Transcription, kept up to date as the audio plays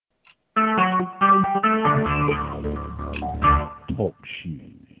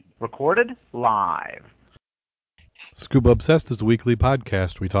Recorded live. Scuba Obsessed is the weekly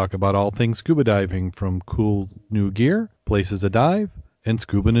podcast. We talk about all things scuba diving, from cool new gear, places to dive, and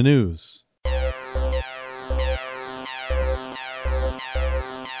scuba news.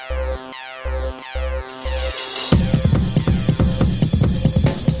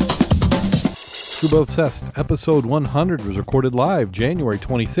 Scuba Obsessed, episode 100 was recorded live January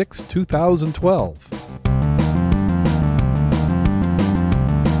 26, 2012.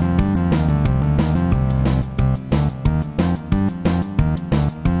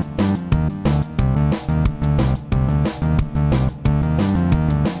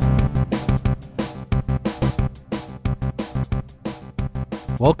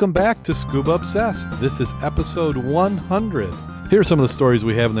 Welcome back to Scuba Obsessed. This is episode 100. Here are some of the stories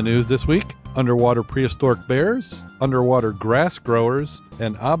we have in the news this week. Underwater prehistoric bears, underwater grass growers,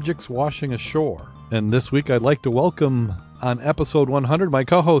 and objects washing ashore. And this week I'd like to welcome on episode 100 my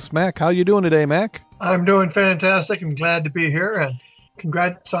co-host Mac. How you doing today, Mac? I'm doing fantastic. I'm glad to be here, and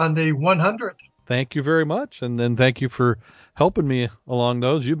congrats on the 100th. Thank you very much, and then thank you for helping me along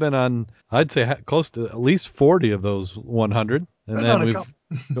those. You've been on, I'd say, close to at least 40 of those 100. And Been then on a we've couple.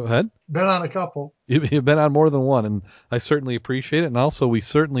 Go ahead. Been on a couple. You've been on more than one, and I certainly appreciate it. And also, we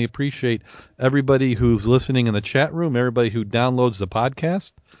certainly appreciate everybody who's listening in the chat room, everybody who downloads the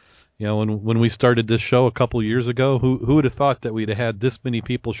podcast. You know, when we started this show a couple years ago, who would have thought that we'd have had this many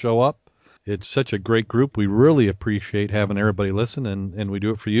people show up? It's such a great group. We really appreciate having everybody listen, and we do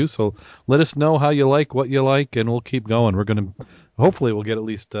it for you. So let us know how you like, what you like, and we'll keep going. Hopefully we'll get at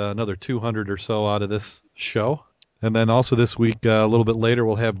least another 200 or so out of this show. And then also this week, a little bit later,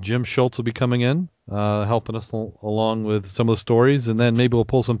 we'll have Jim Schultz will be coming in, helping us along with some of the stories. And then maybe we'll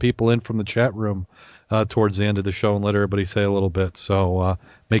pull some people in from the chat room towards the end of the show and let everybody say a little bit. So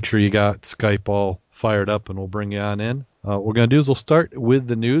make sure you got Skype all fired up, and we'll bring you on in. What we're going to do is we'll start with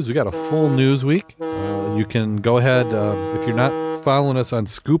the news. We got a full news week. You can go ahead, if you're not following us on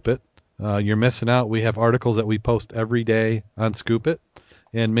Scoop It, you're missing out. We have articles that we post every day on Scoop It.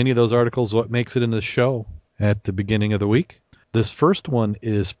 And many of those articles, what makes it in the show at the beginning of the week. This first one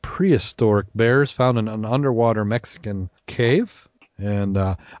is prehistoric bears found in an underwater Mexican cave. And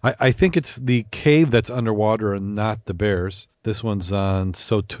I think it's the cave that's underwater and not the bears. This one's on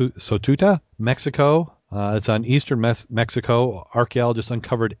Sotuta, Mexico. It's on eastern Mexico. Archaeologists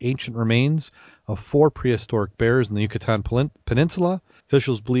uncovered ancient remains of 4 prehistoric bears in the Yucatan Peninsula.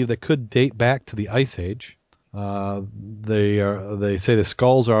 Officials believe they could date back to the Ice Age. They say the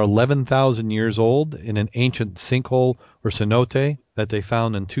skulls are 11,000 years old in an ancient sinkhole or cenote that they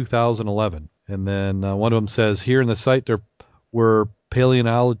found in 2011. And then one of them says, here in the site there were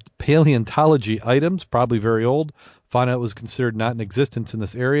paleontology items, probably very old. Found out it was considered not in existence in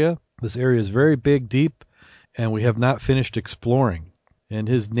this area. This area is very big, deep, and we have not finished exploring. And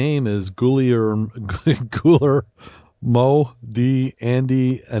his name is Guillermo D.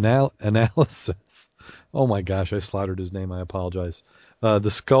 Andy Analysis. Oh my gosh, I slaughtered his name. I apologize. The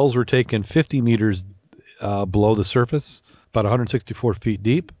skulls were taken 50 meters below the surface, about 164 feet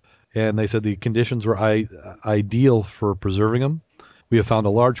deep, and they said the conditions were ideal for preserving them. We have found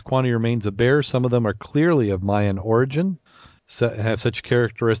a large quantity of remains of bears. Some of them are clearly of Mayan origin, have such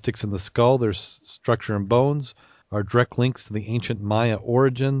characteristics in the skull, their structure and bones are direct links to the ancient Maya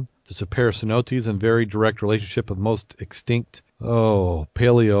origin. There's a pair of cenotes and very direct relationship with most extinct Paleotocene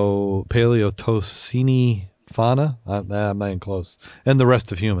fauna. I'm not even close. And the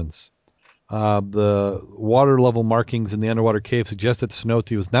rest of humans. The water level markings in the underwater cave suggest that the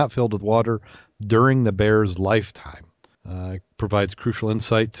cenote was not filled with water during the bear's lifetime. It provides crucial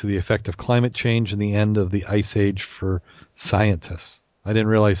insight to the effect of climate change and the end of the ice age for scientists. I didn't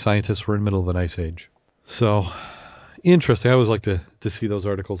realize scientists were in the middle of an ice age. So, interesting. I always like to see those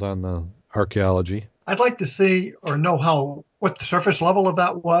articles on the archaeology. I'd like to see or know what the surface level of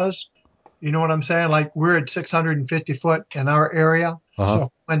that was. You know what I'm saying? Like, we're at 650 foot in our area. Uh-huh. So if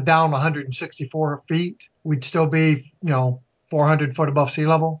we went down 164 feet, we'd still be, 400 foot above sea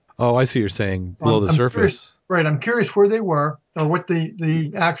level. Oh, I see what you're saying, below the surface. Curious, right. I'm curious where they were or what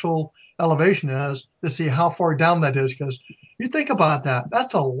the actual elevation is to see how far down that is. Because you think about that,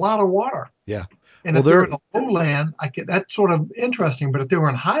 that's a lot of water. Yeah. And if they're in a lowland, that's sort of interesting. But if they were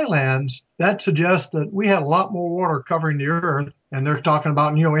in highlands, that suggests that we had a lot more water covering the earth. And they're talking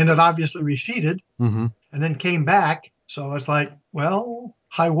about, and it obviously receded and then came back. So it's like, well,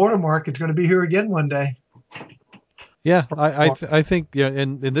 high water mark, it's going to be here again one day. Yeah, I think,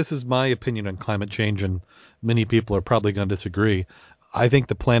 and this is my opinion on climate change, and many people are probably going to disagree. I think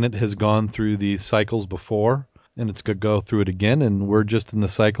the planet has gone through these cycles before, and it's going to go through it again, and we're just in the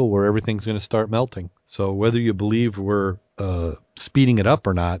cycle where everything's going to start melting. So whether you believe we're speeding it up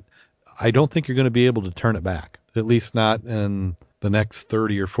or not, I don't think you're going to be able to turn it back, at least not in the next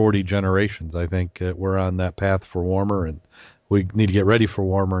 30 or 40 generations. I think we're on that path for warmer, and we need to get ready for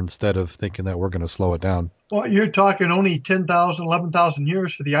warmer instead of thinking that we're going to slow it down. Well, you're talking only 10,000, 11,000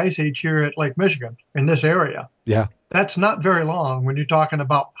 years for the ice age here at Lake Michigan in this area. Yeah. That's not very long when you're talking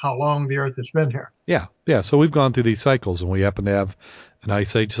about how long the Earth has been here. Yeah. Yeah. So we've gone through these cycles, and we happen to have an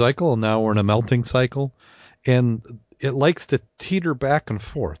ice age cycle, and now we're in a melting cycle. And it likes to teeter back and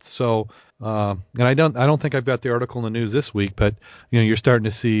forth. So, and I don't think I've got the article in the news this week, but you're starting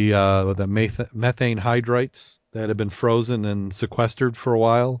to see the methane hydrites that have been frozen and sequestered for a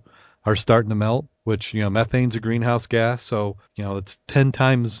while are starting to melt. Which methane's a greenhouse gas, so it's 10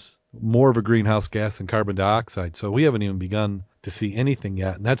 times more of a greenhouse gas than carbon dioxide. So we haven't even begun to see anything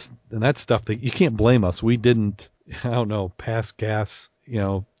yet, and that's stuff that you can't blame us. We didn't, pass gas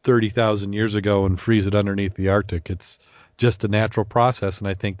 30,000 years ago and freeze it underneath the Arctic. It's just a natural process, and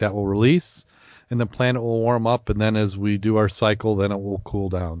I think that will release, and the planet will warm up, and then as we do our cycle, then it will cool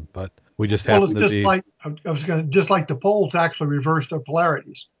down. But we just happen to be... just like the poles actually reverse their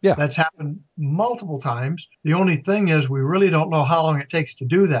polarities. Yeah. That's happened multiple times. The only thing is we really don't know how long it takes to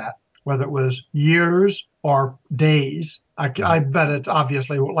do that, whether it was years or days. I bet it's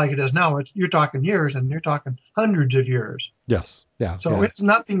obviously like it is now. You're talking years, and you're talking hundreds of years. Yes. Yeah. So It's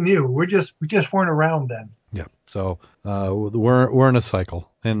nothing new. We just weren't around then. Yeah. So we're in a cycle,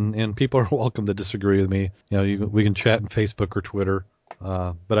 and people are welcome to disagree with me. We can chat on Facebook or Twitter,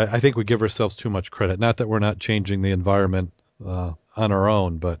 but I think we give ourselves too much credit. Not that we're not changing the environment on our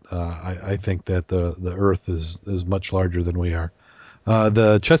own, but I think that the Earth is much larger than we are.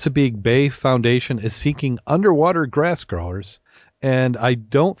 The Chesapeake Bay Foundation is seeking underwater grass growers, and I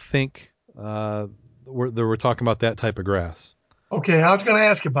don't think we're talking about that type of grass. Okay, I was going to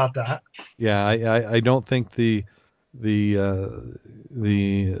ask about that. Yeah, I don't think the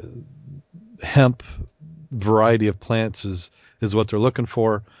hemp variety of plants is what they're looking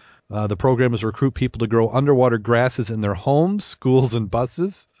for. The program is to recruit people to grow underwater grasses in their homes, schools, and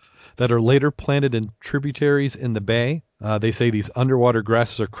buses that are later planted in tributaries in the bay. They say these underwater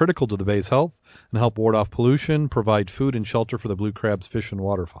grasses are critical to the bay's health and help ward off pollution, provide food and shelter for the blue crabs, fish, and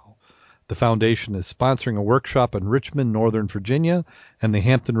waterfowl. The foundation is sponsoring a workshop in Richmond, Northern Virginia, and the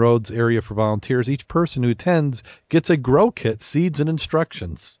Hampton Roads area for volunteers. Each person who attends gets a grow kit, seeds, and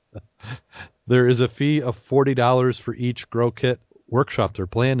instructions. There is a fee of $40 for each grow kit. Workshops are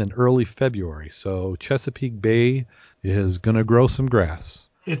planned in early February, so Chesapeake Bay is going to grow some grass.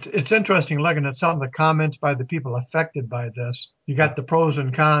 It's interesting looking at some of the comments by the people affected by this. You got the pros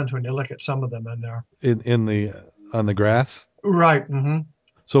and cons when you look at some of them in there. On the grass? Right. Mm-hmm.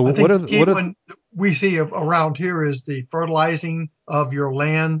 So what we see around here is the fertilizing of your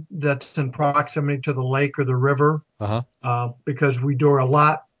land that's in proximity to the lake or the river, because we do a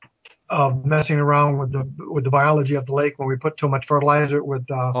lot of messing around with the biology of the lake when we put too much fertilizer with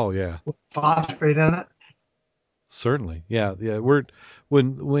phosphate in it. Certainly, yeah. We're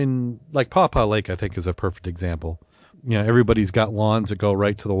when like Pawpaw Lake, I think, is a perfect example. Everybody's got lawns that go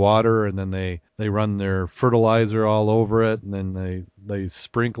right to the water, and then they run their fertilizer all over it, and then they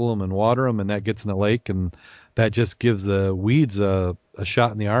sprinkle them and water them, and that gets in the lake, and that just gives the weeds a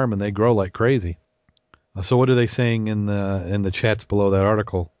shot in the arm, and they grow like crazy. So what are they saying in the chats below that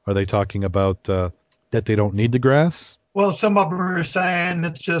article? Are they talking about that they don't need the grass? Well, some of them are saying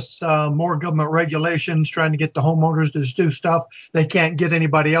it's just more government regulations trying to get the homeowners to do stuff they can't get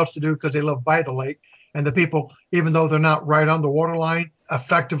anybody else to do because they live by the lake. And the people, even though they're not right on the water line,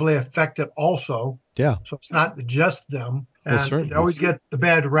 effectively affect it also. Yeah. So it's not just them. And they always get the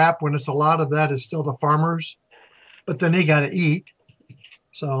bad rap when it's a lot of that is still the farmers. But then they got to eat.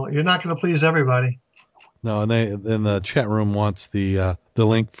 So you're not going to please everybody. No, and the chat room wants the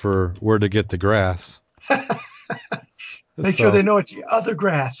link for where to get the grass. Make sure they know it's the other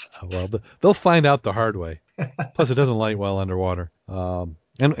grass. Well, they'll find out the hard way. Plus, it doesn't light well underwater.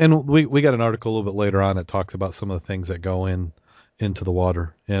 And we got an article a little bit later on that talks about some of the things that go into the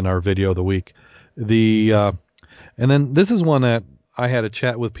water in our video of the week. And then this is one that I had a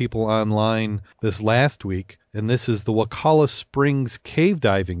chat with people online this last week, and this is the Wokala Springs cave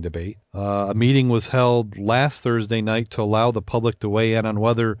diving debate. A meeting was held last Thursday night to allow the public to weigh in on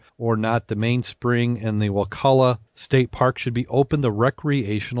whether or not the main spring and the Wokala State Park should be open to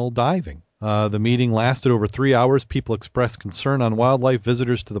recreational diving. The meeting lasted over 3 hours. People expressed concern on wildlife,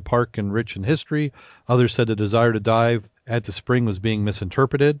 visitors to the park and rich in history. Others said the desire to dive at the spring was being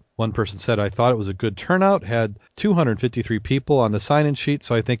misinterpreted. One person said, I thought it was a good turnout, had 253 people on the sign-in sheet,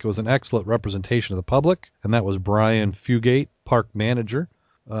 so I think it was an excellent representation of the public. And that was Brian Fugate, park manager.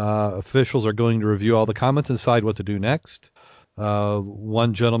 Officials are going to review all the comments and decide what to do next.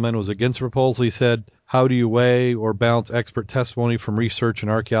 One gentleman was against the proposal. He said, how do you weigh or balance expert testimony from research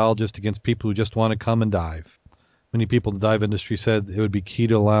and archaeologists against people who just want to come and dive? Many people in the dive industry said it would be key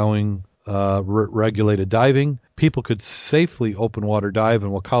to allowing regulated diving. People could safely open water dive in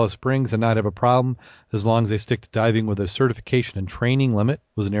Wakulla Springs and not have a problem as long as they stick to diving with a certification and training limit,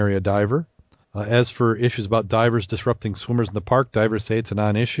 was an area diver. As for issues about divers disrupting swimmers in the park, divers say it's a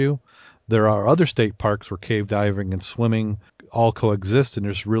non-issue. There are other state parks where cave diving and swimming all coexist, and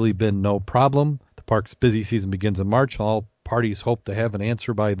there's really been no problem. The park's busy season begins in March, and all parties hope to have an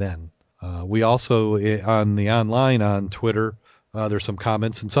answer by then. We also, on the online on Twitter, there's some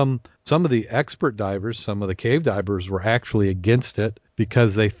comments, and some of the expert divers, some of the cave divers, were actually against it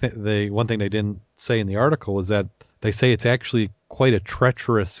because they one thing they didn't say in the article is that they say it's actually quite a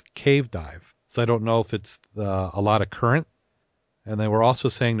treacherous cave dive. So I don't know if it's a lot of current. And they were also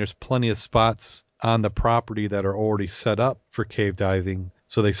saying there's plenty of spots on the property that are already set up for cave diving.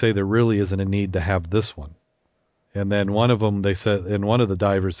 So they say there really isn't a need to have this one. And then one of them, they said, and one of the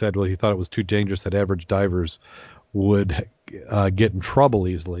divers said, well, he thought it was too dangerous that average divers would get in trouble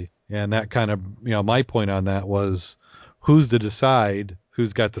easily. And that kind of, my point on that was, who's to decide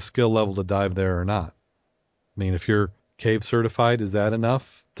who's got the skill level to dive there or not? I mean, if you're cave certified, is that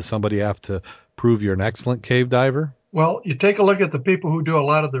enough? Does somebody have to prove you're an excellent cave diver? Well, you take a look at the people who do a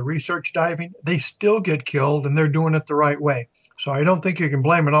lot of the research diving, they still get killed and they're doing it the right way. So I don't think you can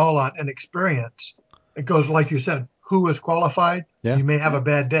blame it all on inexperience. It goes, like you said, who is qualified? Yeah. You may have a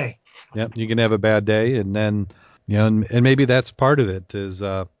bad day. Yep, you can have a bad day, and then, and maybe that's part of it is,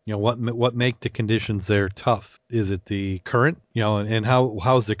 what make the conditions there tough? Is it the current, and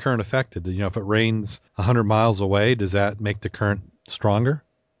how is the current affected? If it rains 100 miles away, does that make the current stronger?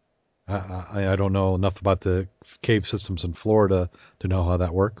 I don't know enough about the cave systems in Florida to know how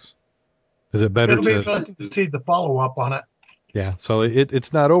that works. Is it better It'll be interesting to see the follow-up on it. Yeah, so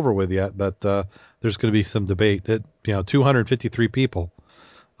it's not over with yet, but there's going to be some debate. 253 people.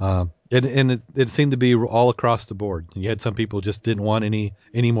 And it seemed to be all across the board. You had some people just didn't want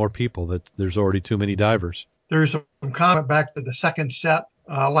any more people, that there's already too many divers. There's some comment back to the second set.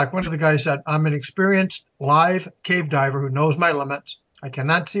 Like one of the guys said, I'm an experienced live cave diver who knows my limits. I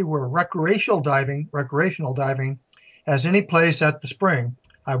cannot see where recreational diving has any place at the spring.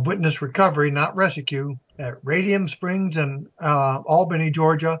 I've witnessed recovery, not rescue, at Radium Springs in Albany,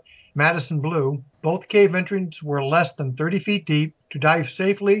 Georgia, Madison Blue. Both cave entrances were less than 30 feet deep. To dive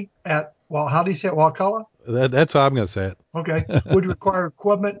safely at, how do you say it, Wakulla? That's how I'm going to say it. Okay. Would require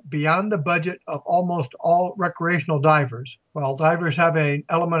equipment beyond the budget of almost all recreational divers. While divers have an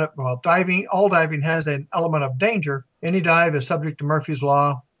element of, all diving has an element of danger. Any dive is subject to Murphy's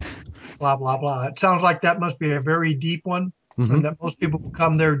Law, blah, blah, blah. It sounds like that must be a very deep one, and that most people who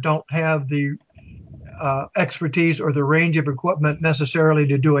come there don't have the expertise or the range of equipment necessarily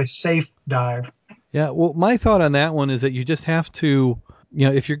to do a safe dive. Yeah, well, my thought on that one is that you just have to,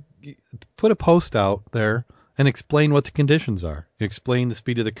 if you put a post out there and explain what the conditions are. Explain the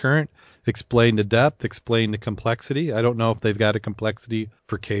speed of the current, explain the depth, explain the complexity. I don't know if they've got a complexity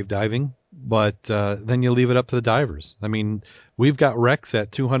for cave diving, but then you leave it up to the divers. I mean, we've got wrecks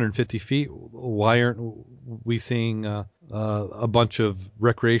at 250 feet. Why aren't we seeing a bunch of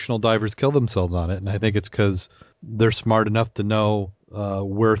recreational divers kill themselves on it? And I think it's because they're smart enough to know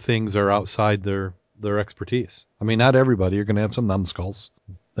where things are outside their expertise. I mean, not everybody. You're going to have some numbskulls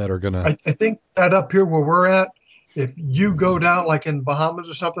that are going to... I think that up here where we're at, if you go down like in Bahamas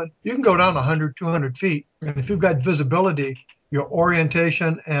or something, you can go down 100, 200 feet. And if you've got visibility, your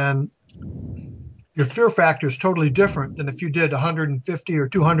orientation and your fear factor is totally different than if you did 150 or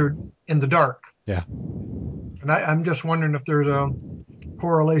 200 in the dark. Yeah. And I'm just wondering if there's a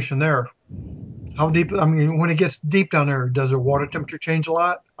correlation there. How deep, I mean, when it gets deep down there, does the water temperature change a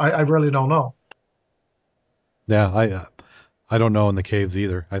lot? I really don't know. Yeah, I don't know in the caves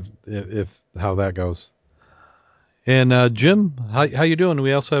either. If how that goes. And Jim, how you doing?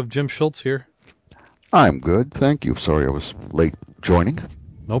 We also have Jim Schultz here. I'm good, thank you. Sorry I was late joining.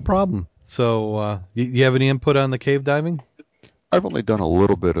 No problem. So, you have any input on the cave diving? I've only done a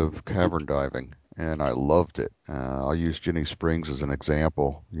little bit of cavern diving, and I loved it. I'll use Ginny Springs as an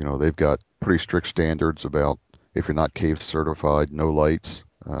example. They've got pretty strict standards about if you're not cave certified, no lights.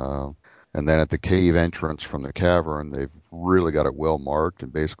 And then at the cave entrance from the cavern, they've really got it well marked,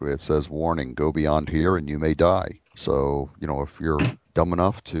 and basically it says, warning, go beyond here and you may die. So, if you're dumb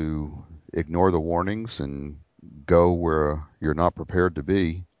enough to ignore the warnings and go where you're not prepared to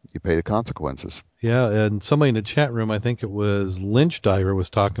be, you pay the consequences. Yeah, and somebody in the chat room, I think it was Lynch Diver, was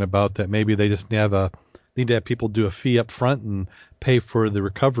talking about that maybe they just have a need to have people do a fee up front and pay for the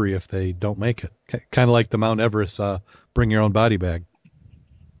recovery if they don't make it. Kind of like the Mount Everest bring your own body bag.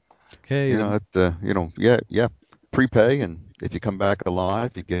 Okay. Yeah, prepay, and if you come back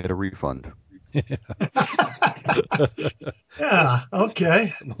alive, you get a refund. Yeah,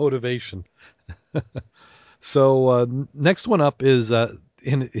 okay. Motivation. So next one up is, and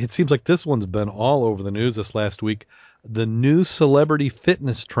it seems like this one's been all over the news this last week, the new celebrity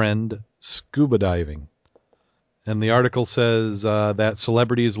fitness trend, scuba diving. And the article says that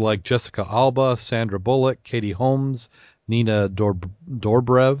celebrities like Jessica Alba, Sandra Bullock, Katie Holmes, Nina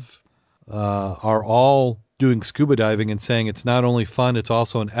Dobrev are all doing scuba diving and saying it's not only fun, it's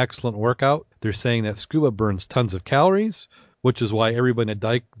also an excellent workout. They're saying that scuba burns tons of calories, which is why everybody in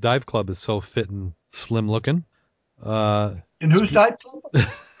a dive club is so fit and slim looking. In whose dive club?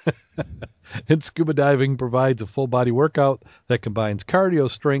 And scuba diving provides a full body workout that combines cardio,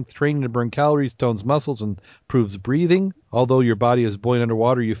 strength, training to burn calories, tones muscles, and improves breathing. Although your body is buoyant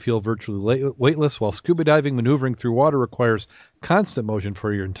underwater, you feel virtually weightless, while scuba diving, maneuvering through water, requires constant motion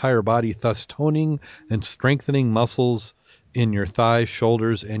for your entire body, thus toning and strengthening muscles in your thighs,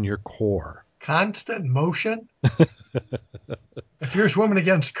 shoulders, and your core. Constant motion? If you're swimming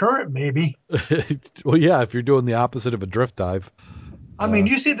against current, maybe. Well, yeah, if you're doing the opposite of a drift dive. I mean,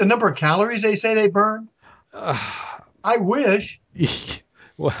 you see the number of calories they say they burn? I wish.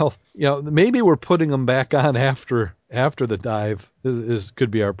 Well, maybe we're putting them back on after the dive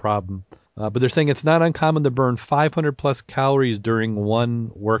could be our problem. But they're saying it's not uncommon to burn 500 plus calories during one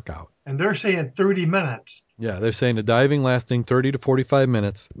workout. And they're saying 30 minutes. Yeah, they're saying the diving lasting 30 to 45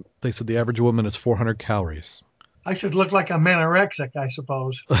 minutes. They said the average woman is 400 calories. I should look like I'm anorexic, I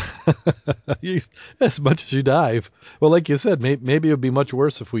suppose. As much as you dive. Well, like you said, maybe it would be much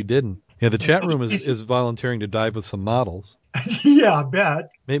worse if we didn't. Yeah, the chat room is volunteering to dive with some models. Yeah, I bet.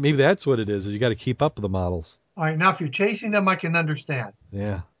 Maybe that's what it is you got to keep up with the models. All right, now if you're chasing them, I can understand.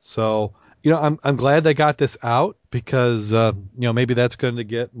 Yeah. So, I'm glad they got this out because, maybe that's going to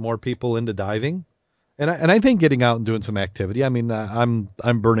get more people into diving. And I think getting out and doing some activity. I mean, I'm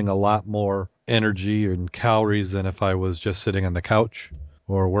burning a lot more energy and calories than if I was just sitting on the couch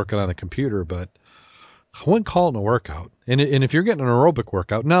or working on the computer, but I wouldn't call it a workout. And if you're getting an aerobic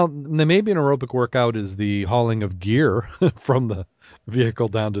workout, now maybe an aerobic workout is the hauling of gear from the vehicle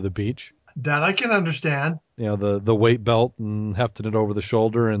down to the beach. That I can understand. The weight belt and hefting it over the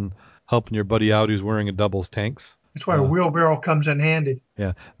shoulder and helping your buddy out who's wearing a doubles tanks. That's why a wheelbarrow comes in handy.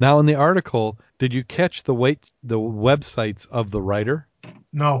 Yeah. Now in the article, did you catch the websites of the writer?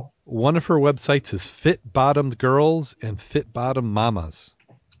 No. One of her websites is Fit Bottomed Girls and Fit Bottom Mamas.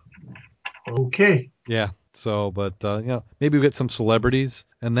 Okay. Yeah. So, but maybe we get some celebrities,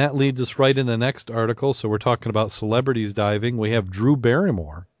 and that leads us right in the next article. So we're talking about celebrities diving. We have Drew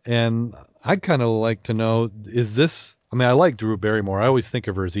Barrymore, and I'd kind of like to know: is this? I mean, I like Drew Barrymore. I always think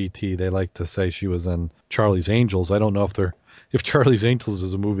of her as E.T. They like to say she was in Charlie's Angels. I don't know if Charlie's Angels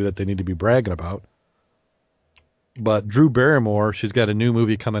is a movie that they need to be bragging about. But Drew Barrymore, she's got a new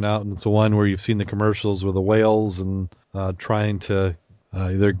movie coming out, and it's the one where you've seen the commercials with the whales and trying to.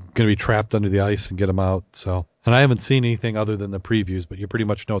 They're going to be trapped under the ice and get them out. So, and I haven't seen anything other than the previews, but you pretty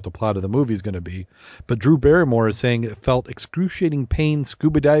much know what the plot of the movie is going to be. But Drew Barrymore is saying it felt excruciating pain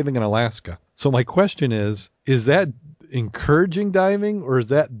scuba diving in Alaska. So my question is that encouraging diving or is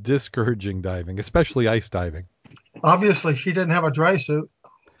that discouraging diving, especially ice diving? Obviously, she didn't have a dry suit.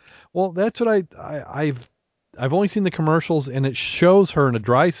 Well, that's what I've only seen the commercials, and it shows her in a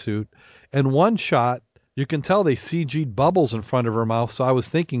dry suit. And one shot, you can tell they CG'd bubbles in front of her mouth, so I was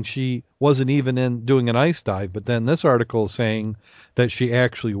thinking she wasn't even in doing an ice dive. But then this article is saying that she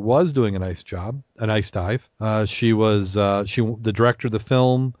actually was doing an ice dive. She was the director of the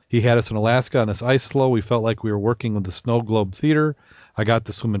film. He had us in Alaska on this ice floe. We felt like we were working with the Snow Globe Theater. I got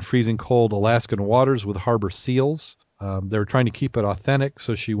to swim in freezing cold Alaskan waters with harbor seals. They were trying to keep it authentic,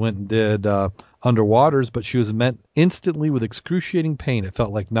 so she went and did underwaters, but she was met instantly with excruciating pain. It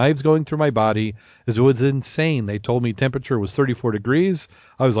felt like knives going through my body. It was insane. They told me temperature was 34 degrees.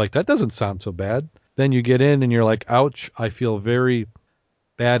 I was like, that doesn't sound so bad. Then you get in and you're like, ouch, I feel very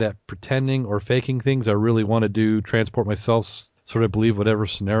bad at pretending or faking things. I really want to transport myself, sort of believe whatever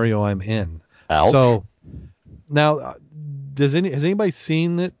scenario I'm in. Ouch. So now, has anybody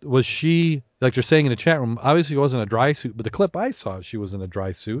seen it? Was she, like they're saying in the chat room, obviously it wasn't a dry suit, but the clip I saw, she was in a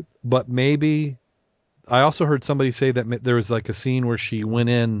dry suit. But maybe, I also heard somebody say that there was like a scene where she went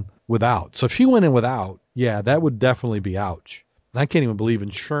in without. So if she went in without, yeah, that would definitely be ouch. I can't even believe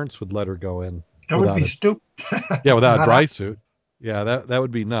insurance would let her go in. That would be stupid. Yeah, without a dry suit. Yeah, that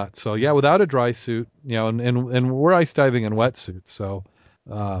would be nuts. So yeah, without a dry suit, and we're ice diving in wetsuits. So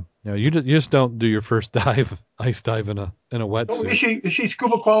You just don't do your first ice dive in a wetsuit. So is she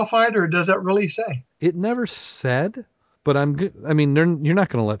scuba qualified, or does that really say? It never said, but you're not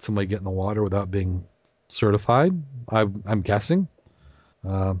going to let somebody get in the water without being certified. I'm guessing.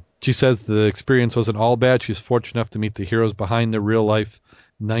 She says the experience wasn't all bad. She's fortunate enough to meet the heroes behind the real life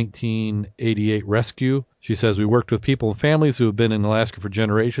 1988 rescue. She says, we worked with people and families who have been in Alaska for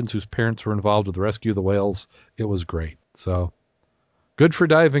generations, whose parents were involved with the rescue of the whales. It was great. So good for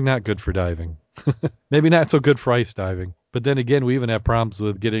diving, not good for diving. Maybe not so good for ice diving. But then again, we even have problems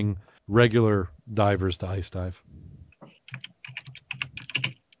with getting regular divers to ice dive.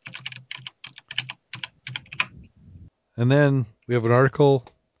 And then we have an article,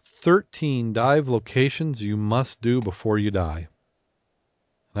 13 dive locations you must do before you die.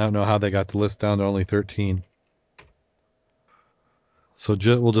 I don't know how they got the list down to only 13. So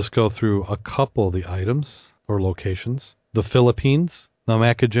we'll just go through a couple of the items or locations. The Philippines. Now,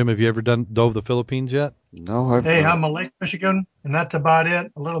 Mac and Jim, have you ever dove the Philippines yet? No, I'm a Lake Michigan, and that's about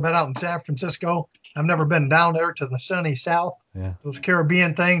it. A little bit out in San Francisco. I've never been down there to the sunny south. Yeah. Those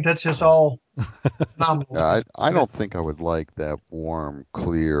Caribbean things, that's just all phenomenal. Yeah, I don't think I would like that warm,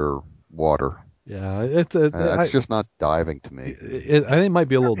 clear water. Yeah, it's just not diving to me. I think it might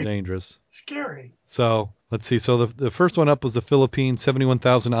be a little dangerous. Scary. So let's see. So the first one up was the Philippines,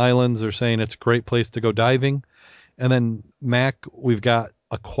 71,000 islands. They're saying it's a great place to go diving. And then, Mac, we've got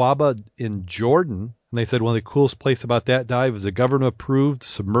Aqaba in Jordan. And they said one of the coolest places about that dive is a government-approved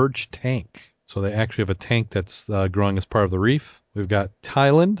submerged tank. So they actually have a tank that's growing as part of the reef. We've got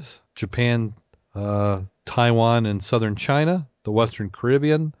Thailand, Japan, Taiwan, and southern China, the Western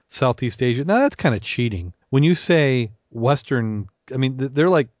Caribbean, Southeast Asia. Now, that's kind of cheating. When you say Western, I mean, they're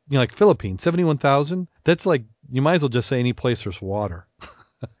like, like Philippines, 71,000. That's like, you might as well just say any place there's water.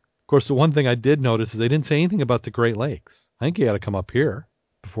 Of course, the one thing I did notice is they didn't say anything about the Great Lakes. I think you got to come up here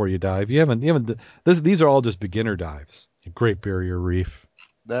before you dive. You haven't. These are all just beginner dives. Great Barrier Reef.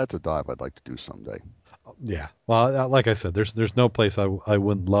 That's a dive I'd like to do someday. Yeah. Well, like I said, there's no place I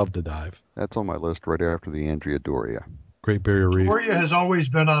wouldn't love to dive. That's on my list right after the Andrea Doria. Great Barrier Reef. Doria has always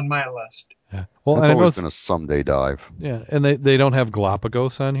been on my list. Yeah. Well, that's always been a someday dive. Yeah, and they don't have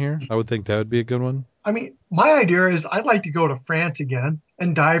Galapagos on here. I would think that would be a good one. I mean, my idea is I'd like to go to France again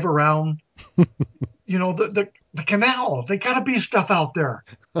and dive around, the canal. They got to be stuff out there.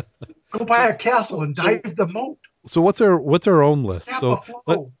 Go by a castle and dive the moat. So what's our own list? So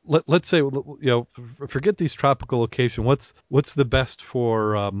let's say, forget these tropical locations. What's the best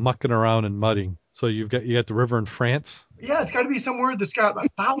for mucking around and mudding? So you got the river in France. Yeah, it's got to be somewhere that's got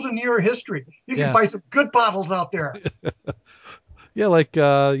 1,000-year history. You can find some good bottles out there. Yeah,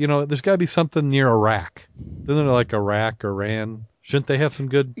 there's got to be something near Iraq. Isn't there like Iraq, Iran? Shouldn't they have some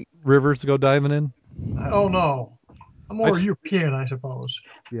good rivers to go diving in? I don't know. I'm more European, I suppose.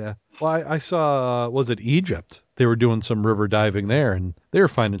 Yeah. Well, I saw, was it Egypt? They were doing some river diving there, and they were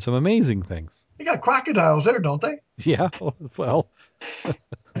finding some amazing things. They got crocodiles there, don't they? Yeah. Well,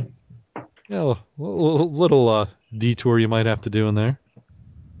 a little detour you might have to do in there.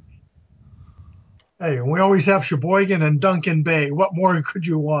 Hey, we always have Sheboygan and Duncan Bay. What more could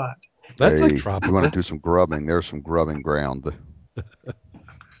you want? That's like tropical. You want to do some grubbing? There's some grubbing ground.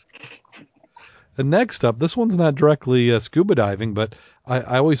 And next up, this one's not directly scuba diving, but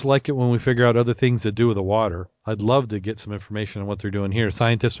I always like it when we figure out other things to do with the water. I'd love to get some information on what they're doing here.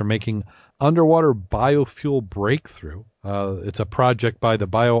 Scientists are making underwater biofuel breakthrough. It's a project by the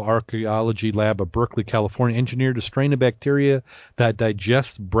Bioarchaeology Lab of Berkeley, California, engineered to strain a bacteria that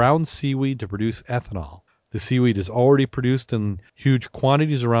digests brown seaweed to produce ethanol. The seaweed is already produced in huge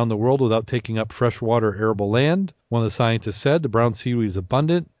quantities around the world without taking up freshwater arable land. One of the scientists said the brown seaweed is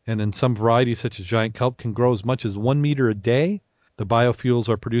abundant, and in some varieties, such as giant kelp, can grow as much as 1 meter a day. The biofuels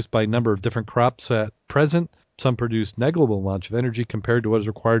are produced by a number of different crops at present. Some produce negligible amounts of energy compared to what is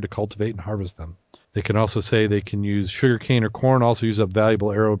required to cultivate and harvest them. They can also say they can use sugarcane or corn, also use up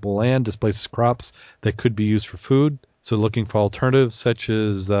valuable arable land, displaces crops that could be used for food. So looking for alternatives such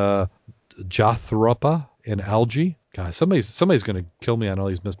as Jatropha and algae. God, somebody's going to kill me on all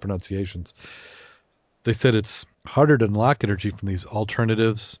these mispronunciations. They said it's harder to unlock energy from these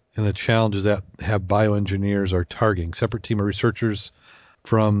alternatives, and the challenges that have bioengineers are targeting. Separate team of researchers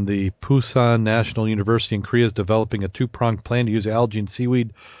from the Pusan National University in Korea is developing a two-pronged plan to use algae and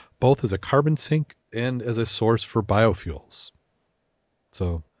seaweed both as a carbon sink and as a source for biofuels.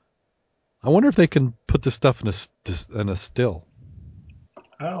 So I wonder if they can put this stuff in a still.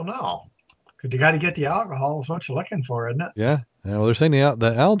 I don't know. Because you got to get the alcohol is what you're looking for, isn't it? Yeah. Well, they're saying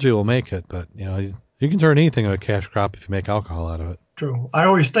the algae will make it, but you can turn anything into a cash crop if you make alcohol out of it. True. I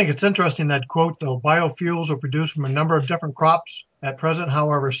always think it's interesting that quote, though. Biofuels are produced from a number of different crops. At present,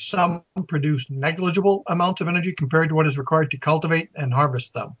 however, some produce negligible amounts of energy compared to what is required to cultivate and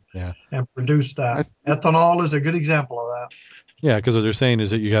harvest them. Yeah. And produce that. Ethanol is a good example of that. Yeah, because what they're saying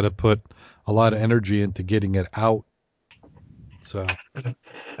is that you got to put a lot of energy into getting it out. So. And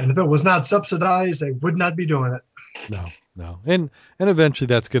if it was not subsidized, they would not be doing it. No. And eventually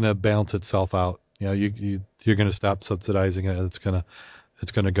that's going to balance itself out. You know, you're going to stop subsidizing it. It's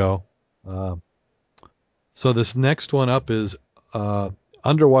going to go. So this next one up is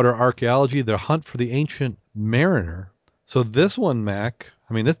underwater archaeology, the hunt for the ancient mariner. So this one, Mac,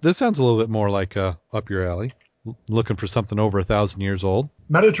 I mean, this sounds a little bit more like up your alley. Looking for something over 1,000 years old.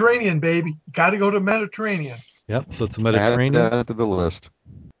 Mediterranean, baby. Got to go to Mediterranean. Yep. So it's the Mediterranean. Add that to the list.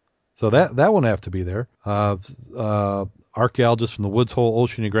 So that one have to be there. Archaeologists from the Woods Hole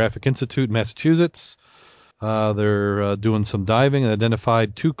Oceanographic Institute in Massachusetts. They're doing some diving and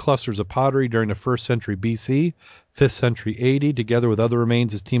identified 2 clusters of pottery during the 1st century BC, 5th century AD. Together with other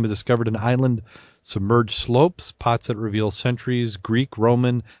remains, this team has discovered an island submerged slopes, pots that reveal centuries Greek,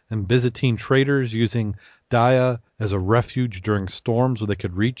 Roman, and Byzantine traders using Dia as a refuge during storms where they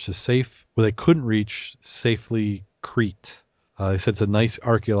couldn't reach safely Crete. He said it's a nice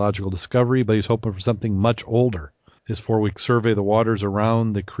archaeological discovery, but he's hoping for something much older. His 4-week survey of the waters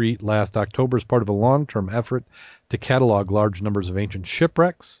around the Crete last October is part of a long-term effort to catalog large numbers of ancient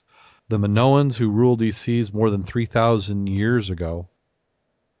shipwrecks. The Minoans, who ruled these seas more than 3,000 years ago.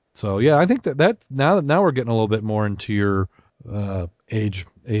 So yeah, I think that now we're getting a little bit more into your age,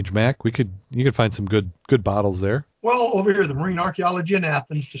 Mac. You could find some good bottles there. Well, over here, the Marine Archaeology in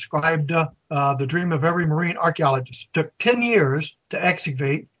Athens described the dream of every marine archaeologist. It took 10 years to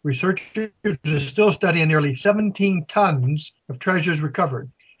excavate. Researchers are still studying nearly 17 tons of treasures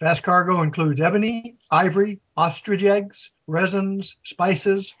recovered. Vast cargo includes ebony, ivory, ostrich eggs, resins,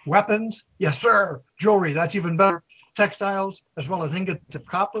 spices, weapons. Yes, sir. Jewelry, that's even better. Textiles, as well as ingots of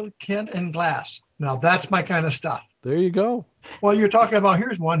copper, tin, and glass. Now, that's my kind of stuff. There you go. Well, you're talking about,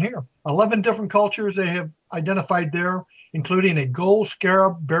 here's one here. 11 different cultures they have identified there, including a gold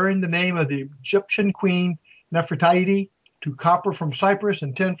scarab bearing the name of the Egyptian queen Nefertiti, to copper from Cyprus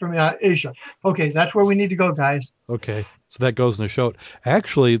and tin from Asia. Okay, that's where we need to go, guys. Okay, so that goes in the show.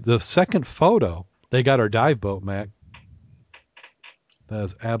 Actually, the second photo, they got our dive boat, Mac. That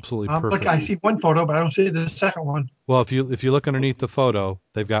is absolutely perfect. Look, I see one photo, but I don't see the second one. Well, if you look underneath the photo,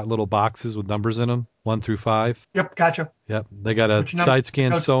 they've got little boxes with numbers in them, 1 through 5. Yep, gotcha. Yep, they got a side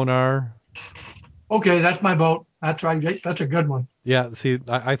scan sonar. Okay, that's my boat. That's right. That's a good one. Yeah, see,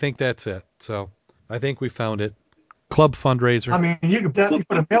 I think that's it. So I think we found it. Club fundraiser. I mean, you could definitely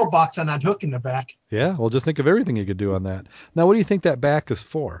put a mailbox on that hook in the back. Yeah, well, just think of everything you could do on that. Now, what do you think that back is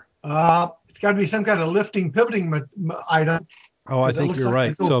for? It's got to be some kind of lifting, pivoting item. Oh, I think you're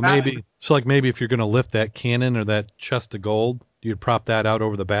right. So maybe if you're going to lift that cannon or that chest of gold, you'd prop that out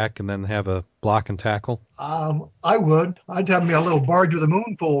over the back and then have a block and tackle. I would. I'd have me a little barge with a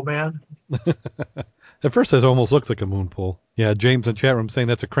moon pool, man. At first, it almost looks like a moon pool. Yeah, James in chat room saying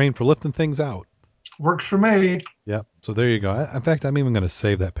that's a crane for lifting things out. Works for me. Yep. So there you go. In fact, I'm even going to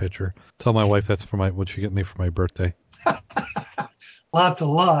save that picture. Tell my wife that's what she get me for my birthday. Lots of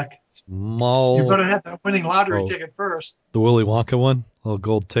luck. Small. You better have that winning lottery ticket first. The Willy Wonka one, little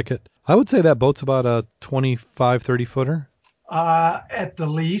gold ticket. I would say that boat's about a 25, 30 footer. At the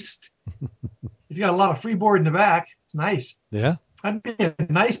least. He's got a lot of freeboard in the back. It's nice. Yeah. That'd be a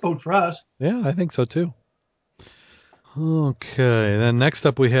nice boat for us. Yeah, I think so too. Okay, then next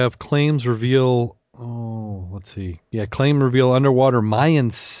up we have claims reveal. Oh, let's see. Yeah, claim reveal underwater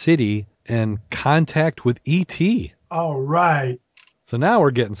Mayan city and contact with ET. All right. So now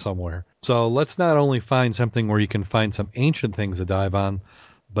we're getting somewhere. So let's not only find something where you can find some ancient things to dive on,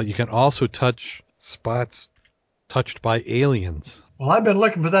 but you can also touch spots touched by aliens. Well, I've been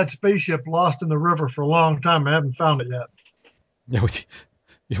looking for that spaceship lost in the river for a long time. I haven't found it yet.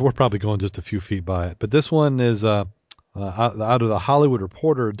 Yeah, we're probably going just a few feet by it. But this one is out of the Hollywood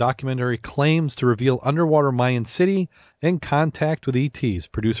Reporter documentary, claims to reveal underwater Mayan city in contact with ETs.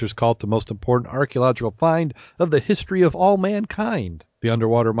 Producers call it the most important archaeological find of the history of all mankind. The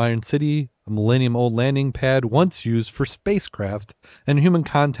underwater Mayan city, a millennium-old landing pad once used for spacecraft and human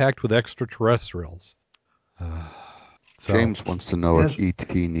contact with extraterrestrials. James wants to know if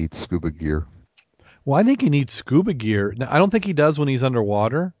ET needs scuba gear. Well, I think he needs scuba gear. Now, I don't think he does when he's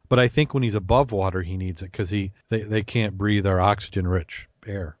underwater, but I think when he's above water, he needs it because they can't breathe our oxygen-rich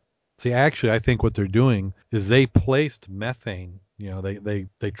air. See, actually, I think what they're doing is they placed methane. You know,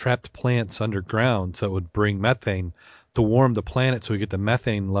 they trapped plants underground so it would bring methane to warm the planet so we get the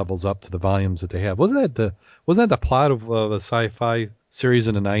methane levels up to the volumes that they have. Wasn't that the plot of a sci-fi series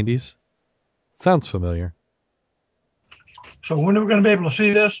in the 90s? Sounds familiar. So when are we going to be able to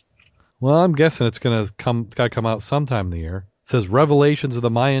see this? Well, I'm guessing it's got to come out sometime in the year. It says Revelations of the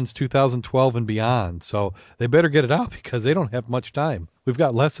Mayans 2012 and beyond. So they better get it out because they don't have much time. We've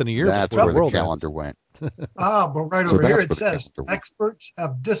got less than a year That's before where the world the calendar ends. went. But right So over here that's it where the says calendar went. experts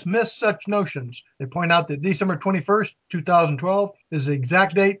have dismissed such notions. They point out that December 21st, 2012 is the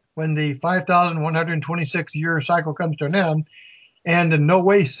exact date when the 5,126 year cycle comes to an end, and in no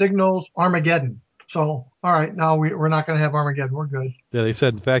way signals Armageddon. So, all right, now we're not going to have Armageddon. We're good. Yeah, they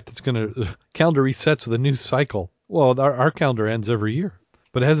said, in fact, it's going to calendar resets with a new cycle. Well, our calendar ends every year,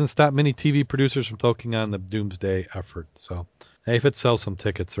 but it hasn't stopped many TV producers from taking on the doomsday effort. So, hey, if it sells some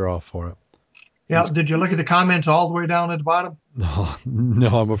tickets, they're all for it. Yeah, did you look at the comments all the way down at the bottom? No,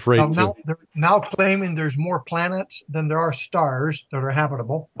 I'm afraid to. They're now claiming there's more planets than there are stars that are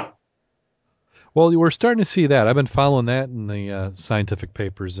habitable. Well, we're starting to see that. I've been following that in the scientific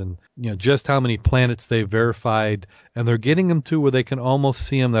papers, and just how many planets they've verified, and they're getting them to where they can almost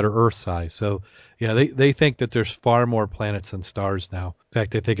see them that are Earth size. So, yeah, they think that there's far more planets than stars now. In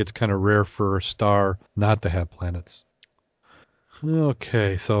fact, they think it's kind of rare for a star not to have planets.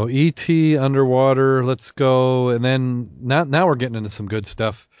 Okay, so E.T. underwater, let's go, and then now we're getting into some good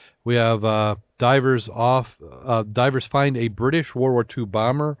stuff. We have divers find a British World War II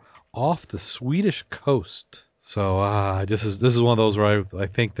bomber off the Swedish coast. So this is one of those where I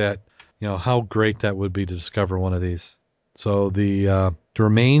think that how great that would be to discover one of these. So the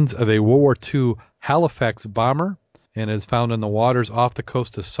remains of a World War II Halifax bomber, and is found in the waters off the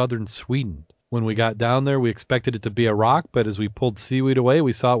coast of southern Sweden. When we got down there, we expected it to be a rock, but as we pulled seaweed away,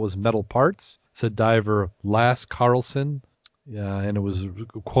 we saw it was metal parts, said diver Lasse Carlson, and it was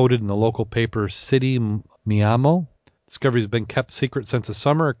quoted in the local paper City Miamo. Discovery has been kept secret since the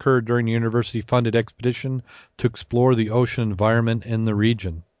summer, occurred during the university-funded expedition to explore the ocean environment in the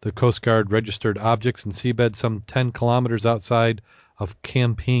region. The Coast Guard registered objects in seabed some 10 kilometers outside of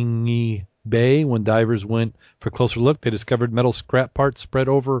Kampingi Bay. When divers went for a closer look, they discovered metal scrap parts spread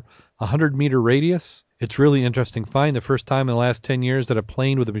over 100-meter radius. It's really interesting find. The first time in the last 10 years that a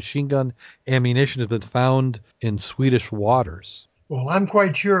plane with a machine gun ammunition has been found in Swedish waters. Well, I'm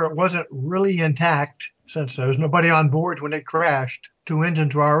quite sure it wasn't really intact since there was nobody on board when it crashed. 2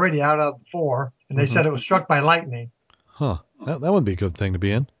 engines were already out of the 4, and they said it was struck by lightning. Huh. That would be a good thing to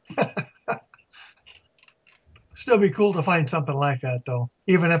be in. Still be cool to find something like that, though,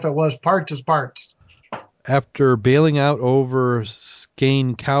 even if it was parts as parts. After bailing out over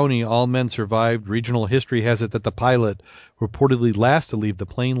Skane County, all men survived. Regional history has it that the pilot, reportedly last to leave the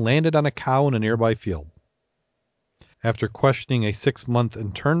plane, landed on a cow in a nearby field. After questioning a 6-month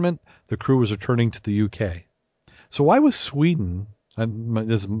internment, the crew was returning to the UK. So why was Sweden,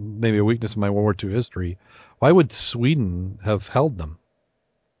 this is maybe a weakness in my World War II history, why would Sweden have held them?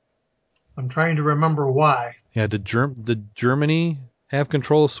 I'm trying to remember why. Yeah, did Germany have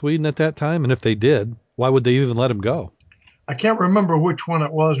control of Sweden at that time? And if they did, why would they even let them go? I can't remember which one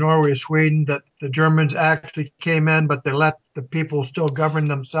it was, Norway or Sweden, that the Germans actually came in, but they let the people still govern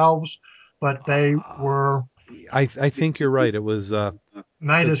themselves. But they were... I think you're right. It was...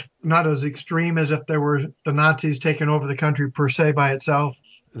 not as extreme as if they were the Nazis taking over the country per se by itself.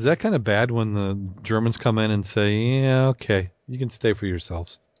 Is that kind of bad when the Germans come in and say, yeah, okay, you can stay for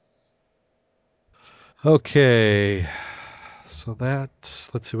yourselves? Okay, so let's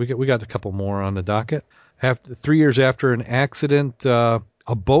see, we got a couple more on the docket. 3 years after an accident, a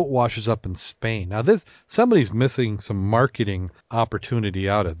boat washes up in Spain. Now somebody's missing some marketing opportunity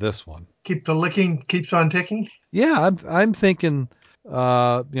out of this one. Keep the licking keeps on ticking. Yeah, I'm thinking,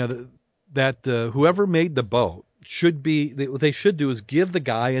 that whoever made the boat what they should do is give the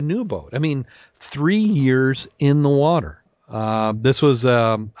guy a new boat. I mean, 3 years in the water. This was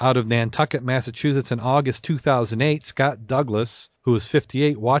out of Nantucket, Massachusetts in August 2008. Scott Douglas, who was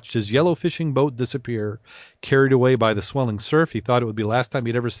 58, watched his yellow fishing boat disappear, carried away by the swelling surf. He thought it would be the last time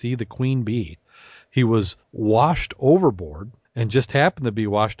he'd ever see the Queen Bee. He was washed overboard and just happened to be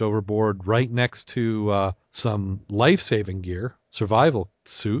washed overboard right next to some life-saving gear, survival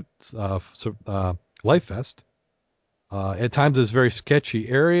suit, life vest. At times it's a very sketchy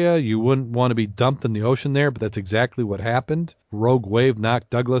area. You wouldn't want to be dumped in the ocean there, but that's exactly what happened. Rogue wave knocked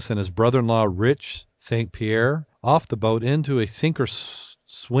Douglas and his brother-in-law, Rich St. Pierre, off the boat into a sink or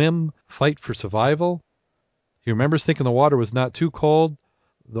swim fight for survival. He remembers thinking the water was not too cold.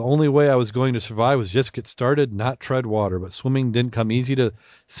 The only way I was going to survive was just get started, not tread water. But swimming didn't come easy to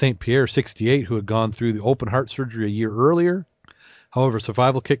St. Pierre, 68, who had gone through the open heart surgery a year earlier. However,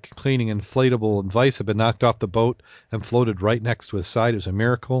 survival kit containing inflatable and vice had been knocked off the boat and floated right next to his side. It was a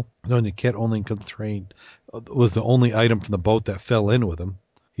miracle. Knowing the kit only contained was the only item from the boat that fell in with him.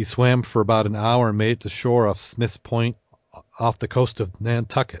 He swam for about an hour and made it to shore off Smith's Point off the coast of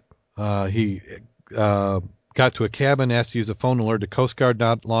Nantucket. He got to a cabin, asked to use a phone, and alerted the Coast Guard.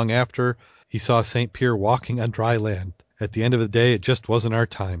 Not long after, he saw St. Pierre walking on dry land. At the end of the day, it just wasn't our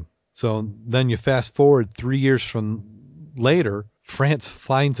time. So then you fast forward 3 years from later, France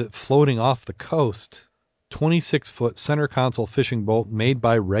finds it floating off the coast. 26-foot center console fishing boat made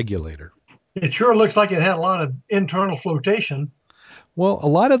by Regulator. It sure looks like it had a lot of internal flotation. Well, a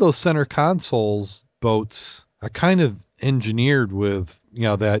lot of those center consoles boats are kind of engineered with,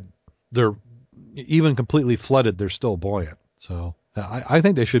 that they're even completely flooded, they're still buoyant. So I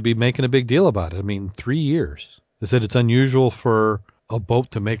think they should be making a big deal about it. I mean, 3 years. They said it's unusual for a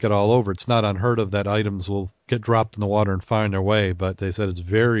boat to make it all over. It's not unheard of that items will get dropped in the water and find their way, but they said it's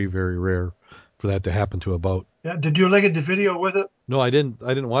very, very rare for that to happen to a boat. Yeah, did you look at the video with it? No, I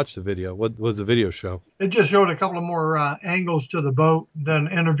didn't watch the video. What was the video show? It just showed a couple of more angles to the boat than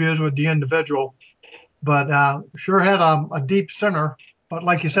interviews with the individual, but sure had a deep center. But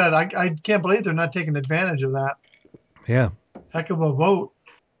like you said, I can't believe they're not taking advantage of that. Yeah. Heck of a boat.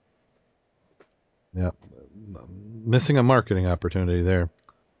 Yeah. Missing a marketing opportunity there.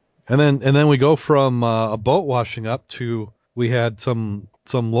 And then we go from a boat washing up to we had some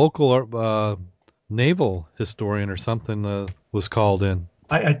local naval historian or something was called in.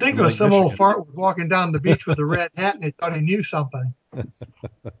 I think it was some old fart was walking down the beach with a red hat and he thought he knew something.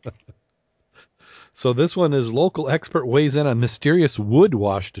 So this one is local expert weighs in on mysterious wood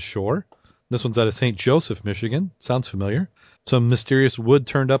washed ashore. This one's out of St. Joseph, Michigan. Sounds familiar. Some mysterious wood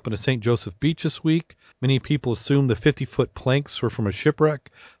turned up in a St. Joseph beach this week. Many people assumed the 50-foot planks were from a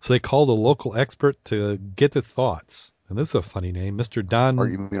shipwreck, so they called a local expert to get the thoughts. And this is a funny name, Mr. Don.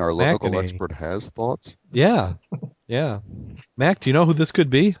 You mean our local expert has thoughts? Yeah. Mac, do you know who this could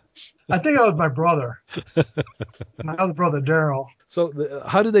be? I think it was my brother. My other brother, Daryl. So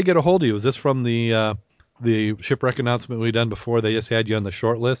how did they get a hold of you? Was this from the shipwreck announcement we done before? They just had you on the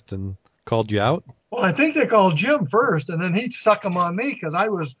short list and called you out? Well, I think they called Jim first, and then he'd suck them on me because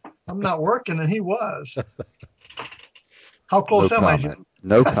I'm not working, and he was. How close am I, Jim?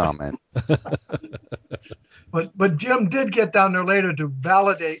 No comment. But Jim did get down there later to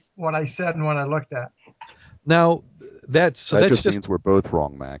validate what I said and what I looked at. Now, that just means we're both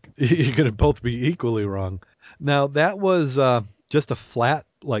wrong, Mac. You're going to both be equally wrong. Now, that was just a flat,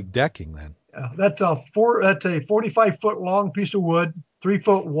 decking then. Yeah, that's a 45-foot long piece of wood, 3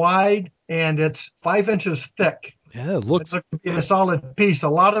 foot wide, and it's 5 inches thick. Yeah, it looks to be a solid piece. A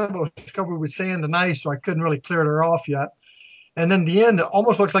lot of it was covered with sand and ice, so I couldn't really clear it off yet. And then the end, it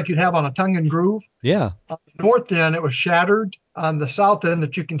almost looked like you'd have on a tongue and groove. Yeah. On the north end, it was shattered. On the south end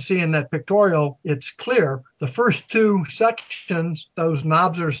that you can see in that pictorial, it's clear. The first two sections, those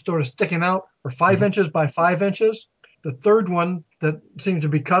knobs are sort of sticking out, are 5 inches by 5 inches. The third one that seems to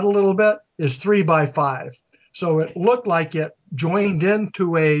be cut a little bit is 3 by 5. So it looked like it joined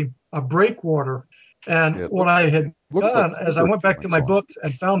into a breakwater. And what I had done is I went back to my books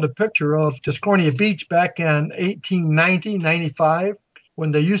and found a picture of Tiscornia Beach back in 1890, 95,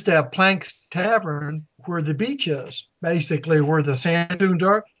 when they used to have Plank's Tavern where the beach is, basically where the sand dunes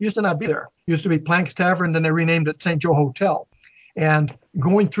are. Used to not be there. Used to be Plank's Tavern, then they renamed it St. Joe Hotel. And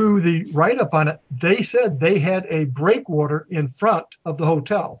going through the write-up on it, they said they had a breakwater in front of the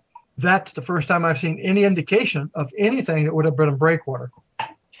hotel. That's the first time I've seen any indication of anything that would have been a breakwater.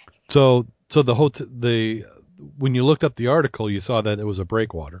 So when you looked up the article, you saw that it was a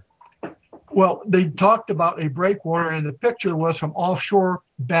breakwater. Well, they talked about a breakwater, and the picture was from offshore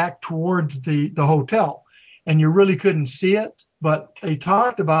back towards the hotel, and you really couldn't see it, but they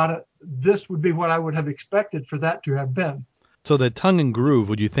talked about it. This would be what I would have expected for that to have been. So the tongue and groove,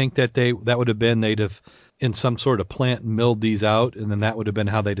 would you think that that would have been they'd have in some sort of plant milled these out, and then that would have been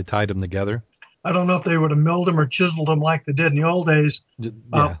how they'd have tied them together? I don't know if they would have milled them or chiseled them like they did in the old days.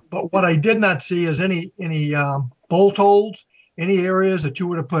 Yeah. But what I did not see is any bolt holes, any areas that you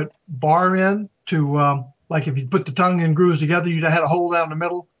would have put bar in to, like if you put the tongue and grooves together, you'd have had a hole down the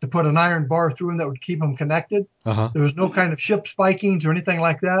middle to put an iron bar through them that would keep them connected. Uh-huh. There was no kind of ship spikings or anything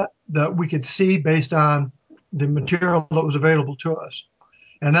like that we could see based on the material that was available to us.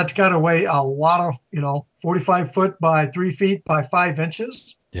 And that's got to weigh a lot of, 45 foot by 3 feet by 5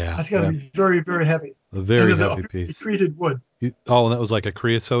 inches. Yeah. That's got to be very, very heavy. A very heavy piece. Treated wood. And that was like a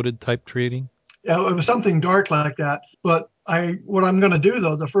creosoted type treating? Yeah, it was something dark like that. But What I'm going to do,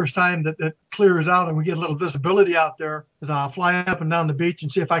 though, the first time that it clears out and we get a little visibility out there, is I'll fly up and down the beach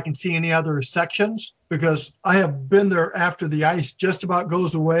and see if I can see any other sections, because I have been there after the ice just about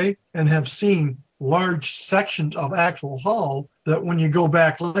goes away and have seen large sections of actual hull that when you go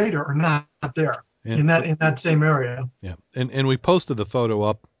back later are not there in that same area. Yeah, and we posted the photo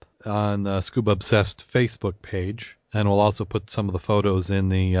up on the Scuba Obsessed Facebook page, and we'll also put some of the photos in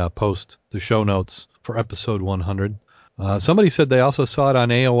the show notes for episode 100. Somebody said they also saw it on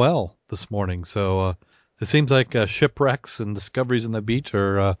AOL this morning, so it seems like shipwrecks and discoveries on the beach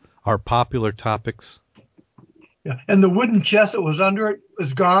are popular topics. Yeah, and the wooden chest that was under it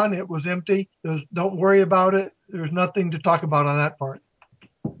is gone. It was empty. Don't worry about it. There's nothing to talk about on that part.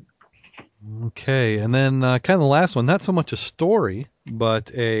 Okay, and then kind of the last one, not so much a story,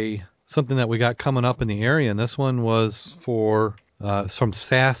 but something that we got coming up in the area, and this one was from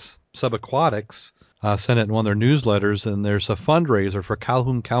SAS Subaquatics. Sent it in one of their newsletters, and there's a fundraiser for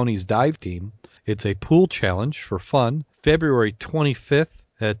Calhoun County's dive team. It's a pool challenge for fun, February 25th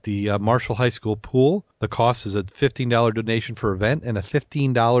at the Marshall High School pool. The cost is a $15 donation for event and a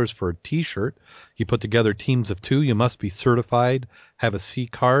 $15 for a T-shirt. You put together teams of 2. You must be certified, have a C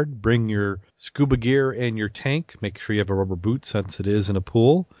card, bring your scuba gear and your tank. Make sure you have a rubber boot since it is in a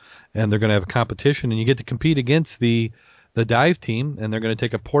pool. And they're going to have a competition, and you get to compete against the dive team, and they're going to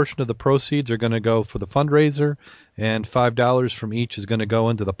take a portion of the proceeds are going to go for the fundraiser, and $5 from each is going to go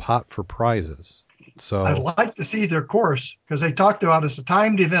into the pot for prizes. So I'd like to see their course, because they talked about it's a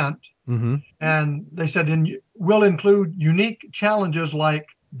timed event, and they said will include unique challenges like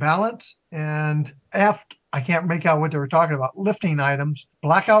balance and I can't make out what they were talking about, lifting items,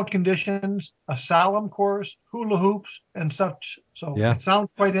 blackout conditions, a slalom course, hula hoops, and such. So It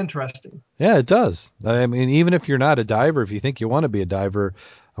sounds quite interesting. Yeah, it does. I mean, even if you're not a diver, if you think you want to be a diver,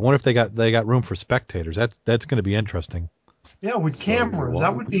 I wonder if they got room for spectators. That's going to be interesting. Yeah, with cameras,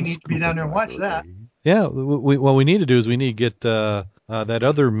 that would be neat to be down there and watch that. Yeah, what we need to do is we need to get that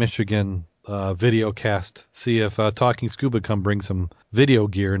other Michigan video cast. See if Talking Scuba come bring some video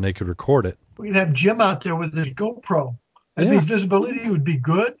gear and they could record it. We could have Jim out there with his GoPro. Visibility would be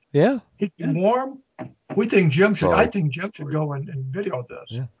good. Yeah. He'd be warm. I think Jim should go and video this.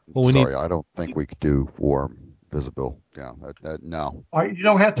 Yeah. Well, I don't think we could do warm visible. Yeah, no. You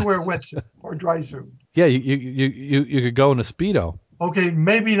don't have to wear a wetsuit or dry suit. Yeah, you could go in a Speedo. Okay,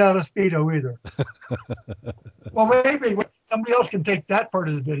 maybe not a Speedo either. Well, maybe somebody else can take that part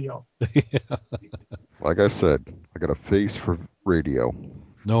of the video. Yeah. Like I said, I got a face for radio.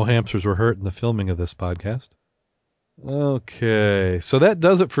 No hamsters were hurt in the filming of this podcast. Okay, so that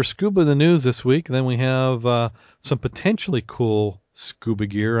does it for Scuba in the News this week. Then we have some potentially cool scuba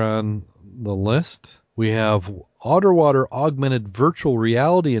gear on the list. We have Underwater Augmented Virtual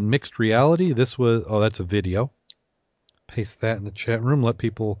Reality and Mixed Reality. That's a video. Paste that in the chat room. Let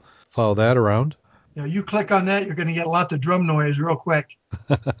people follow that around. Yeah, you click on that, you're going to get lots of drum noise real quick.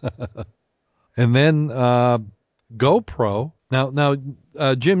 And then GoPro. Now,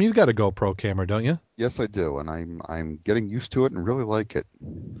 Jim, you've got a GoPro camera, don't you? Yes, I do, and I'm getting used to it and really like it.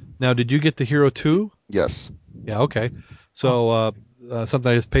 Now, did you get the Hero 2? Yes. Yeah, okay. So something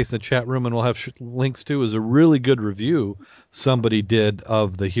I just pasted in the chat room and we'll have links to is a really good review somebody did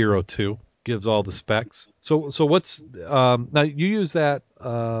of the Hero 2. Gives all the specs. So what's now you use that?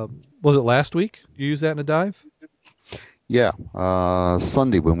 Was it last week? You used that in a dive? Yeah,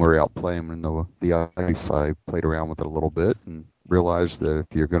 Sunday when we were out playing in the ice, I played around with it a little bit and realized that if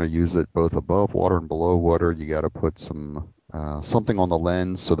you're going to use it both above water and below water, you got to put some something on the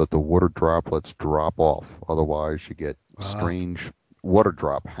lens so that the water droplets drop off. Otherwise, you get strange water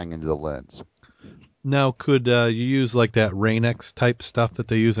drop hanging to the lens. Now, could you use like that Rain-X type stuff that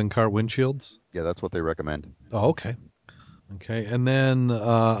they use in car windshields? Yeah, that's what they recommend. Oh, okay. Okay, and then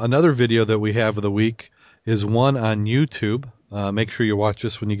another video that we have of the week is one on YouTube. Make sure you watch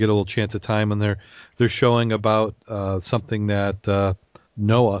this when you get a little chance of time, and they're showing about something that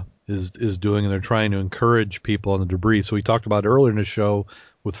NOAA is doing, and they're trying to encourage people on the debris. So we talked about earlier in the show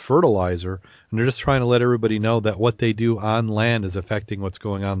with fertilizer, and they're just trying to let everybody know that what they do on land is affecting what's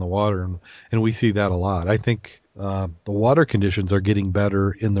going on in the water, and we see that a lot. I think the water conditions are getting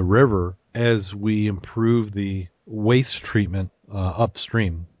better in the river as we improve the waste treatment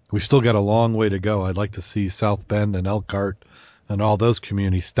upstream. We still got a long way to go. I'd like to see South Bend and Elkhart and all those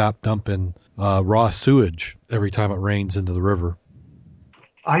communities stop dumping raw sewage every time it rains into the river.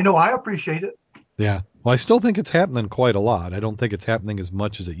 I know. I appreciate it. Yeah. Well, I still think it's happening quite a lot. I don't think it's happening as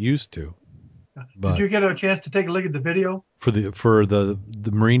much as it used to. Did you get a chance to take a look at the video? For the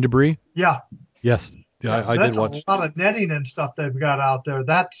marine debris? Yeah. Yes. Yeah, I did watch. That's a lot of netting and stuff they've got out there.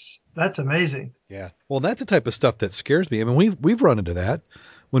 That's amazing. Yeah. Well, that's the type of stuff that scares me. I mean, we've run into that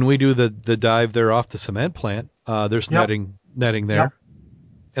when we do the dive there off the cement plant. There's netting there. Yep.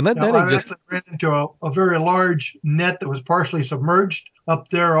 And that Now, netting I've actually ran into a very large net that was partially submerged up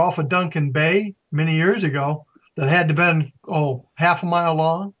there off of Duncan Bay many years ago that had to been, half a mile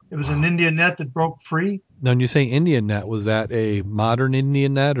long. It was an Indian net that broke free. Now, when you say Indian net, was that a modern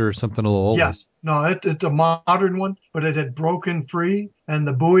Indian net or something a little older? Yes. No, it's a modern one, but it had broken free, and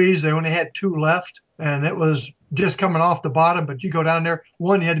the buoys, they only had 2 left, and it was just coming off the bottom. But you go down there,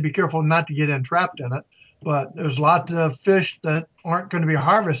 one, you had to be careful not to get entrapped in it. But there's lots of fish that aren't going to be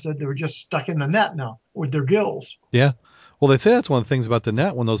harvested. They're just stuck in the net now with their gills. Yeah. Well, they say that's one of the things about the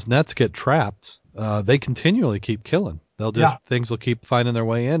net. When those nets get trapped, they continually keep killing. Things will keep finding their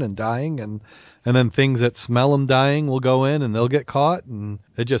way in and dying, and then things that smell them dying will go in and they'll get caught, and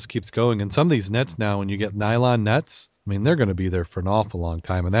it just keeps going. And some of these nets now, when you get nylon nets, I mean, they're going to be there for an awful long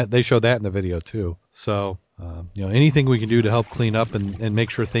time, and that they showed that in the video too. So, anything we can do to help clean up and make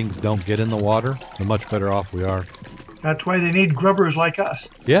sure things don't get in the water, the much better off we are. That's why they need grubbers like us.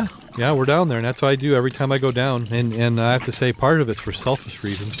 Yeah, we're down there, and that's what I do every time I go down. And I have to say, part of it's for selfish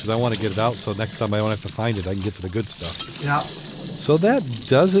reasons, because I want to get it out so next time I don't have to find it, I can get to the good stuff. Yeah. So that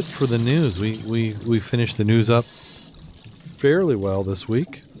does it for the news. We finished the news up fairly well this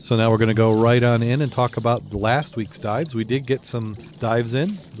week. So now we're going to go right on in and talk about last week's dives. We did get some dives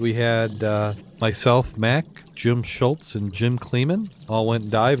in. We had myself, Mac, Jim Schultz, and Jim Kleeman all went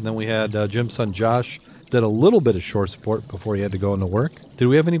and dived. And then we had Jim's son, Josh, did a little bit of shore support before he had to go into work. Did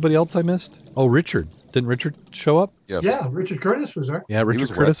we have anybody else I missed? Oh, Richard. Didn't Richard show up? Yes. Yeah, Richard Curtis was there. Yeah,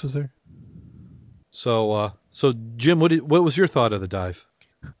 Richard Curtis was there. So Jim, what was your thought of the dive?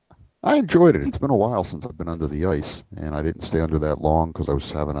 I enjoyed it. It's been a while since I've been under the ice, and I didn't stay under that long because I was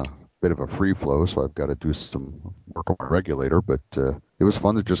having a bit of a free flow, so I've got to do some work on my regulator. But it was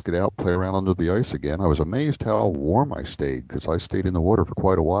fun to just get out, play around under the ice again. I was amazed how warm I stayed, because I stayed in the water for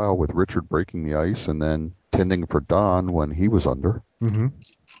quite a while with Richard breaking the ice and then tending for Don when he was under. Mm-hmm.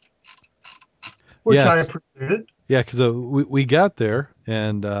 Which I appreciated. Yeah, because we got there,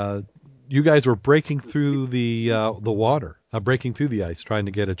 and you guys were breaking through the water, breaking through the ice, trying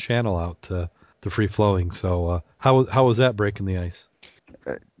to get a channel out to free flowing. So how was that, breaking the ice?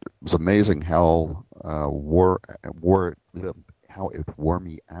 It was amazing how it wore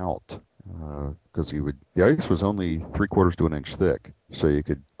me out, because the ice was only 3/4 to an inch thick, so you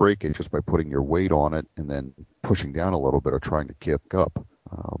could break it just by putting your weight on it and then pushing down a little bit or trying to kick up.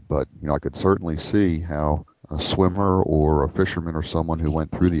 But I could certainly see how a swimmer or a fisherman or someone who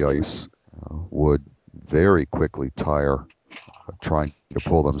went through the ice would very quickly tire trying to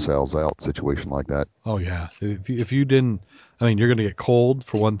pull themselves out. Situation like that. Oh yeah, if you didn't, I mean, you're going to get cold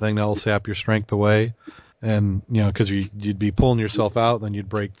for one thing. That'll sap your strength away, and because you'd be pulling yourself out, then you'd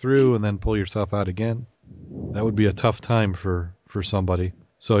break through, and then pull yourself out again. That would be a tough time for somebody.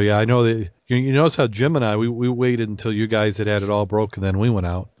 So yeah, I know that you notice how Jim and I we waited until you guys had it all broken, then we went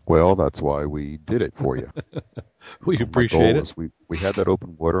out. Well, that's why we did it for you. We appreciate it. We had that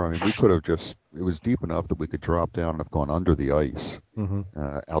open water. I mean, we could have it was deep enough that we could drop down and have gone under the ice,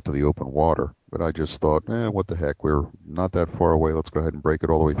 out to the open water. But I just thought, what the heck? We're not that far away. Let's go ahead and break it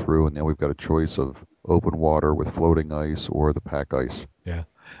all the way through. And now we've got a choice of open water with floating ice or the pack ice. Yeah.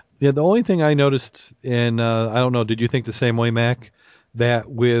 Yeah, the only thing I noticed, and I don't know, did you think the same way, Mac, that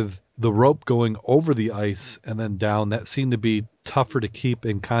with the rope going over the ice and then down, that seemed to be tougher to keep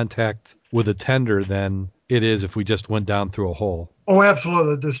in contact with a tender than it is if we just went down through a hole. Oh,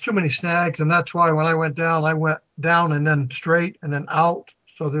 absolutely. There's too many snags, and that's why when I went down and then straight and then out,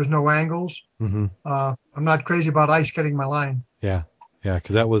 so there's no angles. Mm-hmm. I'm not crazy about ice cutting my line. Yeah,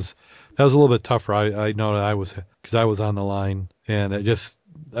 because that was a little bit tougher. I know that I was on the line, and I just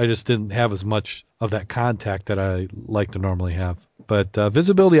didn't have as much of that contact that I like to normally have. But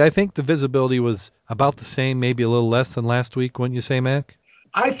visibility, I think the visibility was about the same, maybe a little less than last week, wouldn't you say, Mac?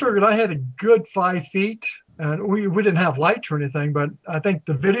 I figured I had a good 5 feet, and we didn't have lights or anything, but I think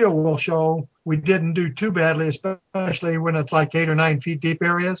the video will show we didn't do too badly, especially when it's like 8 or 9 feet deep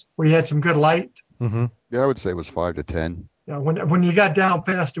areas. We had some good light. Mm-hmm. Yeah, I would say it was 5 to 10. Yeah, when you got down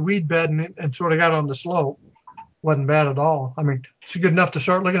past the weed bed and sort of got on the slope, wasn't bad at all. I mean, it's good enough to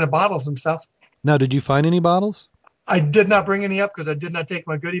start looking at bottles and stuff. Now, did you find any bottles? I did not bring any up because I did not take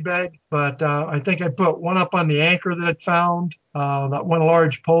my goodie bag, but I think I put one up on the anchor that I'd found, that one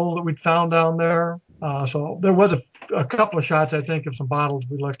large pole that we'd found down there. So there was a couple of shots, I think, of some bottles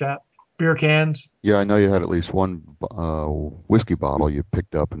we looked at, beer cans. Yeah, I know you had at least one whiskey bottle you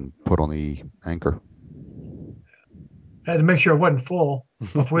picked up and put on the anchor. I had to make sure it wasn't full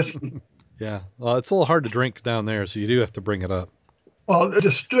of whiskey. Yeah. Well, it's a little hard to drink down there, so you do have to bring it up. Well,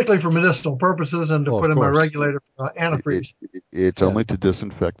 just strictly for medicinal purposes and to put in my regulator for antifreeze. It's only to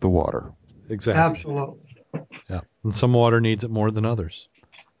disinfect the water. Exactly. Absolutely. Yeah. And some water needs it more than others.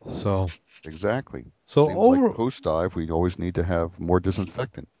 So. Exactly. So Seems like post dive, we always need to have more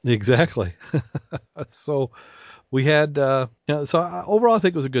disinfectant. Exactly. So we had, so overall I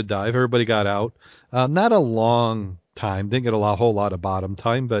think it was a good dive. Everybody got out. Not a long time. Didn't get a whole lot of bottom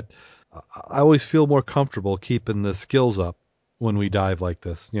time, but I always feel more comfortable keeping the skills up when we dive like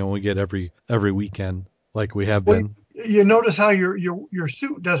this. When we get every weekend like we have been. You notice how your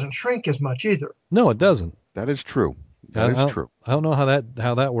suit doesn't shrink as much either. No, it doesn't. That is true. That is true. I don't know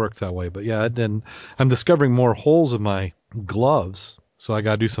how that works that way, but yeah, and I'm discovering more holes in my gloves, so I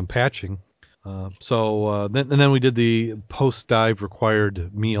got to do some patching. Then we did the post dive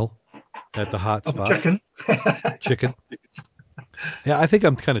required meal at the hot spot. Chicken. Yeah, I think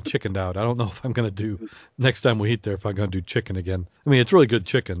I'm kind of chickened out. I don't know if I'm going to do next time we eat there if I'm going to do chicken again. I mean, it's really good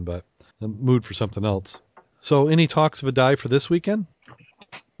chicken, but I'm mood for something else. So, any talks of a dive for this weekend?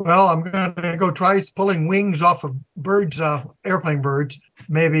 Well, I'm going to go try pulling wings off of birds, airplane birds,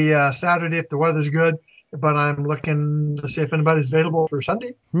 maybe Saturday if the weather's good. But I'm looking to see if anybody's available for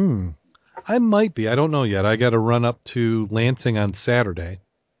Sunday. I might be. I don't know yet. I got to run up to Lansing on Saturday.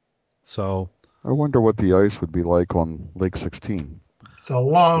 So I wonder what the ice would be like on Lake 16. It's a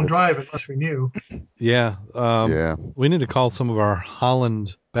long drive unless we knew. Yeah. Yeah. We need to call some of our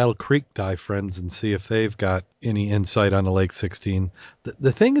Holland Battle Creek dive friends and see if they've got any insight on the Lake 16.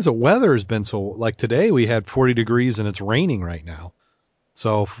 The thing is, the weather has been so, like today we had 40 degrees and it's raining right now.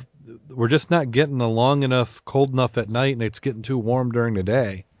 So we're just not getting the long enough, cold enough at night, and it's getting too warm during the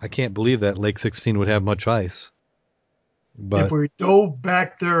day. I can't believe that Lake 16 would have much ice. But if we dove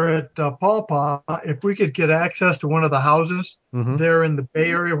back there at Paw Paw, if we could get access to one of the houses there in the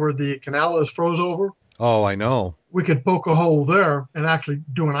Bay Area where the canal is froze over. Oh, I know. We could poke a hole there and actually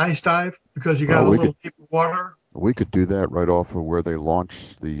do an ice dive because you got a little deeper water. We could do that right off of where they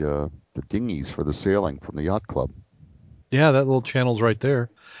launch the dinghies for the sailing from the yacht club. Yeah, that little channel's right there.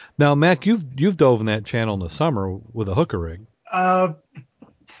 Now, Mac, you've dove in that channel in the summer with a hooker rig.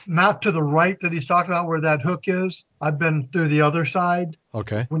 Not to the right that he's talking about where that hook is. I've been through the other side.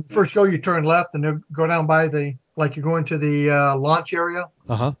 Okay. When you first go, you turn left and then go down by like you're going to the launch area.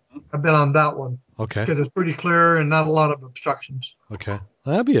 Uh-huh. I've been on that one. Okay. Because it's pretty clear and not a lot of obstructions. Okay.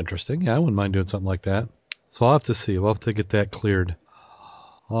 That'd be interesting. Yeah, I wouldn't mind doing something like that. So I'll have to see. We'll have to get that cleared.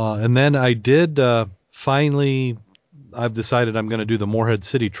 And then I did finally, I've decided I'm going to do the Morehead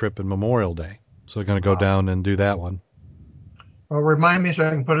City trip in Memorial Day. So I'm going to go down and do that one. Well, remind me so I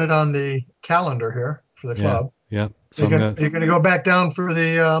can put it on the calendar here for the club. Yeah. So you're going to go back down for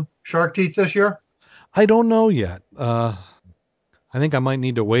the shark teeth this year? I don't know yet. I think I might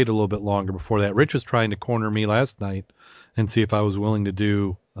need to wait a little bit longer before that. Rich was trying to corner me last night and see if I was willing to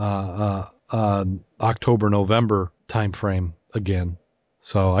do October, November time frame again.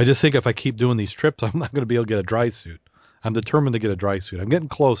 So I just think if I keep doing these trips, I'm not going to be able to get a dry suit. I'm determined to get a dry suit. I'm getting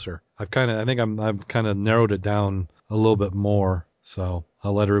closer. I've kind of narrowed it down a little bit more. So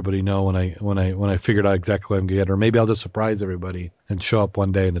I'll let everybody know when I figured out exactly what I'm going to get, or maybe I'll just surprise everybody and show up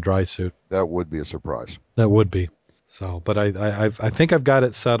one day in the dry suit. That would be a surprise. That would be. So, but I think I've got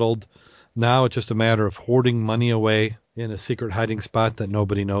it settled. Now it's just a matter of hoarding money away in a secret hiding spot that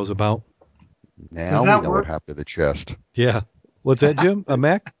nobody knows about. Now we know what happened to the chest. Yeah. What's that, Jim? A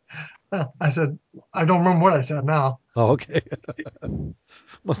Mac? I said, I don't remember what I said now. Oh, okay.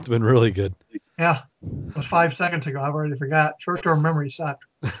 Must have been really good. Yeah. It was 5 seconds ago. I've already forgot. Short-term memory sucked.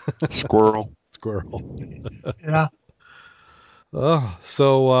 Squirrel. Yeah.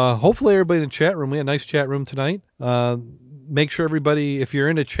 So hopefully everybody in the chat room, we had a nice chat room tonight. Make sure everybody, if you're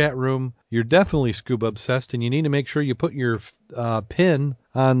in a chat room, you're definitely Scuba Obsessed, and you need to make sure you put your pin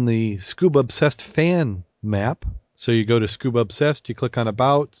on the Scuba Obsessed fan map. So you go to Scuba Obsessed, you click on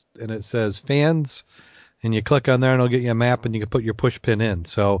About, and it says Fans, and you click on there, and it'll get you a map, and you can put your push pin in.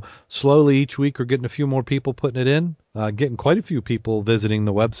 So slowly each week we're getting a few more people putting it in, getting quite a few people visiting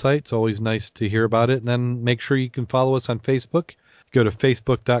the website. It's always nice to hear about it. And then make sure you can follow us on Facebook. Go to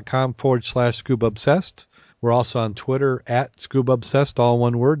facebook.com/Scuba Obsessed. We're also on Twitter @Scuba Obsessed, all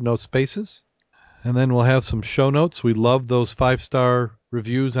one word, no spaces. And then we'll have some show notes. We love those 5-star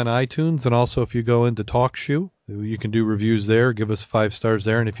reviews on iTunes. And also if you go into TalkShoe, you can do reviews there. Give us 5 stars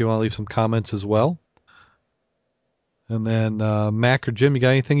there. And if you want to leave some comments as well. And then Mac or Jim, you got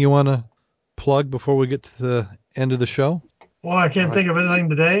anything you want to plug before we get to the end of the show? Well, I can't think of anything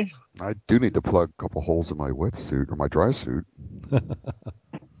today. I do need to plug a couple holes in my wetsuit or my dry suit.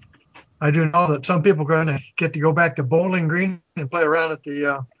 I do know that some people are going to get to go back to Bowling Green and play around at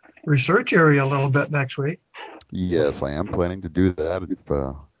the research area a little bit next week. Yes, I am planning to do that. If,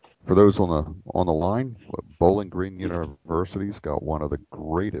 for those on the line, Bowling Green University's got one of the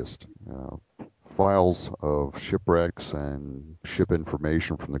greatest files of shipwrecks and ship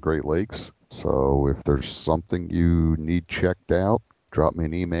information from the Great Lakes. So if there's something you need checked out, drop me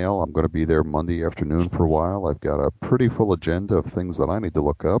an email. I'm going to be there Monday afternoon for a while. I've got a pretty full agenda of things that I need to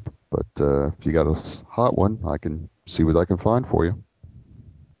look up. But if you got a hot one, I can see what I can find for you.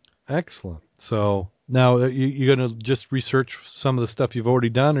 Excellent. So now you're going to just research some of the stuff you've already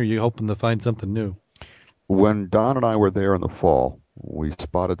done, or are you hoping to find something new? When Don and I were there in the fall, we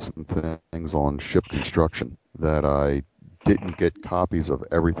spotted some things on ship construction that I didn't get copies of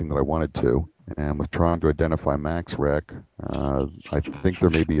everything that I wanted to, and was trying to identify Max Wreck. I think there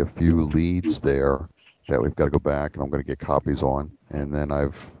may be a few leads there that we've got to go back and I'm going to get copies on. And then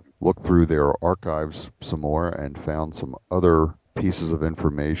I've looked through their archives some more and found some other pieces of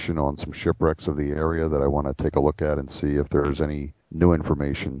information on some shipwrecks of the area that I want to take a look at and see if there's any new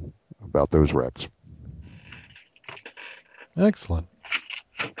information about those wrecks. Excellent.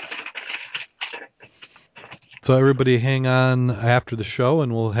 So everybody hang on after the show,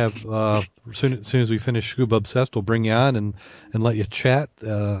 and we'll have, as soon as we finish Scuba Obsessed, we'll bring you on and let you chat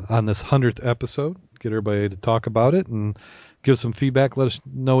on this 100th episode, get everybody to talk about it and give some feedback. Let us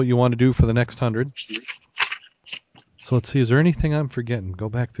know what you want to do for the next 100. So let's see, is there anything I'm forgetting? Go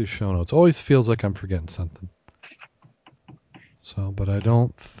back to the show notes. Always feels like I'm forgetting something. So, but I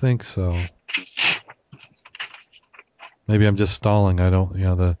don't think so. Maybe I'm just stalling. I don't,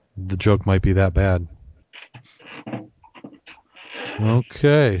 the joke might be that bad.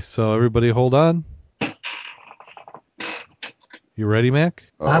 Okay, so everybody hold on. You ready, Mac?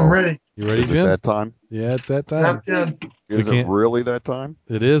 I'm ready. You ready, Jim? Is it that time? Yeah, it's that time. Is it really that time?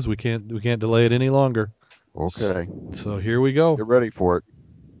 It is. We can't delay it any longer. Okay. So here we go. Get ready for it.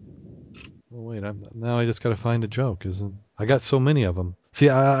 Oh, wait, now I just got to find a joke. I got so many of them. See,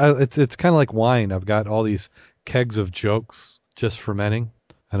 it's kind of like wine. I've got all these kegs of jokes just fermenting,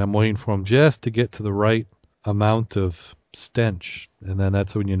 and I'm waiting for them just to get to the right amount of stench, and then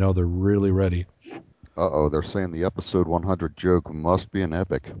that's when you know they're really ready. Uh-oh, they're saying the episode 100 joke must be an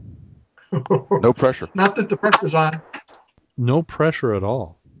epic. No pressure. Not that the pressure's on. No pressure at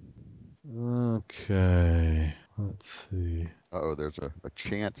all. Okay, let's see. Uh-oh, there's a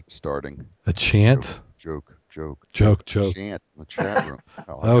chant starting. A chant? Joke. Chant in the chat room.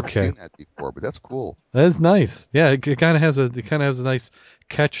 Oh, I've never seen that before, but that's cool. That is nice. Yeah, it kind of has a nice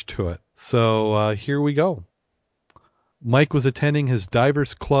catch to it. So here we go. Mike was attending his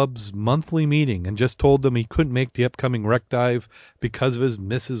Divers Club's monthly meeting and just told them he couldn't make the upcoming wreck dive because of his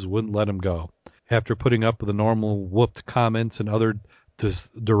missus wouldn't let him go. After putting up with the normal whooped comments and other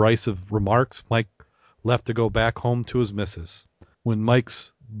derisive remarks, Mike left to go back home to his missus. When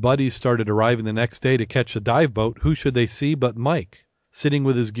Mike's buddies started arriving the next day to catch the dive boat, who should they see but Mike, sitting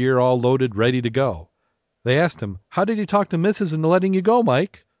with his gear all loaded, ready to go. They asked him, "How did you talk to Mrs. into letting you go,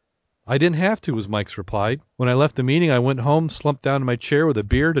 Mike?" "I didn't have to," was Mike's reply. "When I left the meeting, I went home, slumped down in my chair with a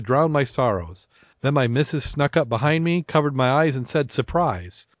beer to drown my sorrows. Then my missus snuck up behind me, covered my eyes, and said,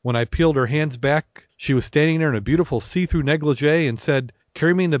 'Surprise.' When I peeled her hands back, she was standing there in a beautiful see-through negligee and said,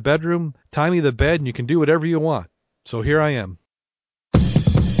 'Carry me in the bedroom, tie me to the bed, and you can do whatever you want.' So here I am."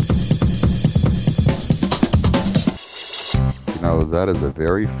 You know, that is a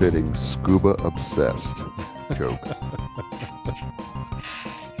very fitting Scuba Obsessed joke.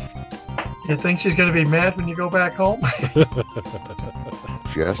 You think she's going to be mad when you go back home?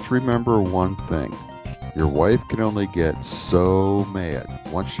 Just remember one thing. Your wife can only get so mad.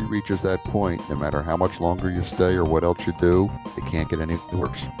 Once she reaches that point, no matter how much longer you stay or what else you do, it can't get any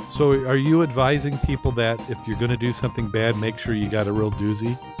worse. So are you advising people that if you're going to do something bad, make sure you got a real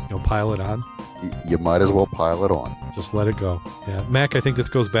doozy? Pile it on? You might as well pile it on. Just let it go. Yeah, Mac, I think this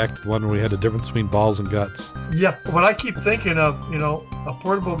goes back to the one where we had a difference between balls and guts. Yeah, what I keep thinking of, a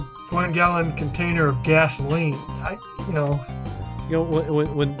portable 1-gallon container of gasoline.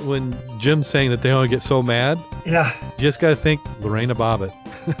 When Jim's saying that they only get so mad, yeah, you just got to think Lorena Bobbitt.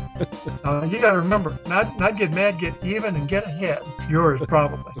 You got to remember, not get mad, get even, and get ahead. Yours,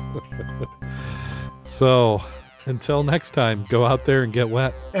 probably. So, until next time, go out there and get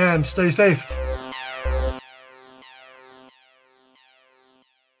wet. And stay safe.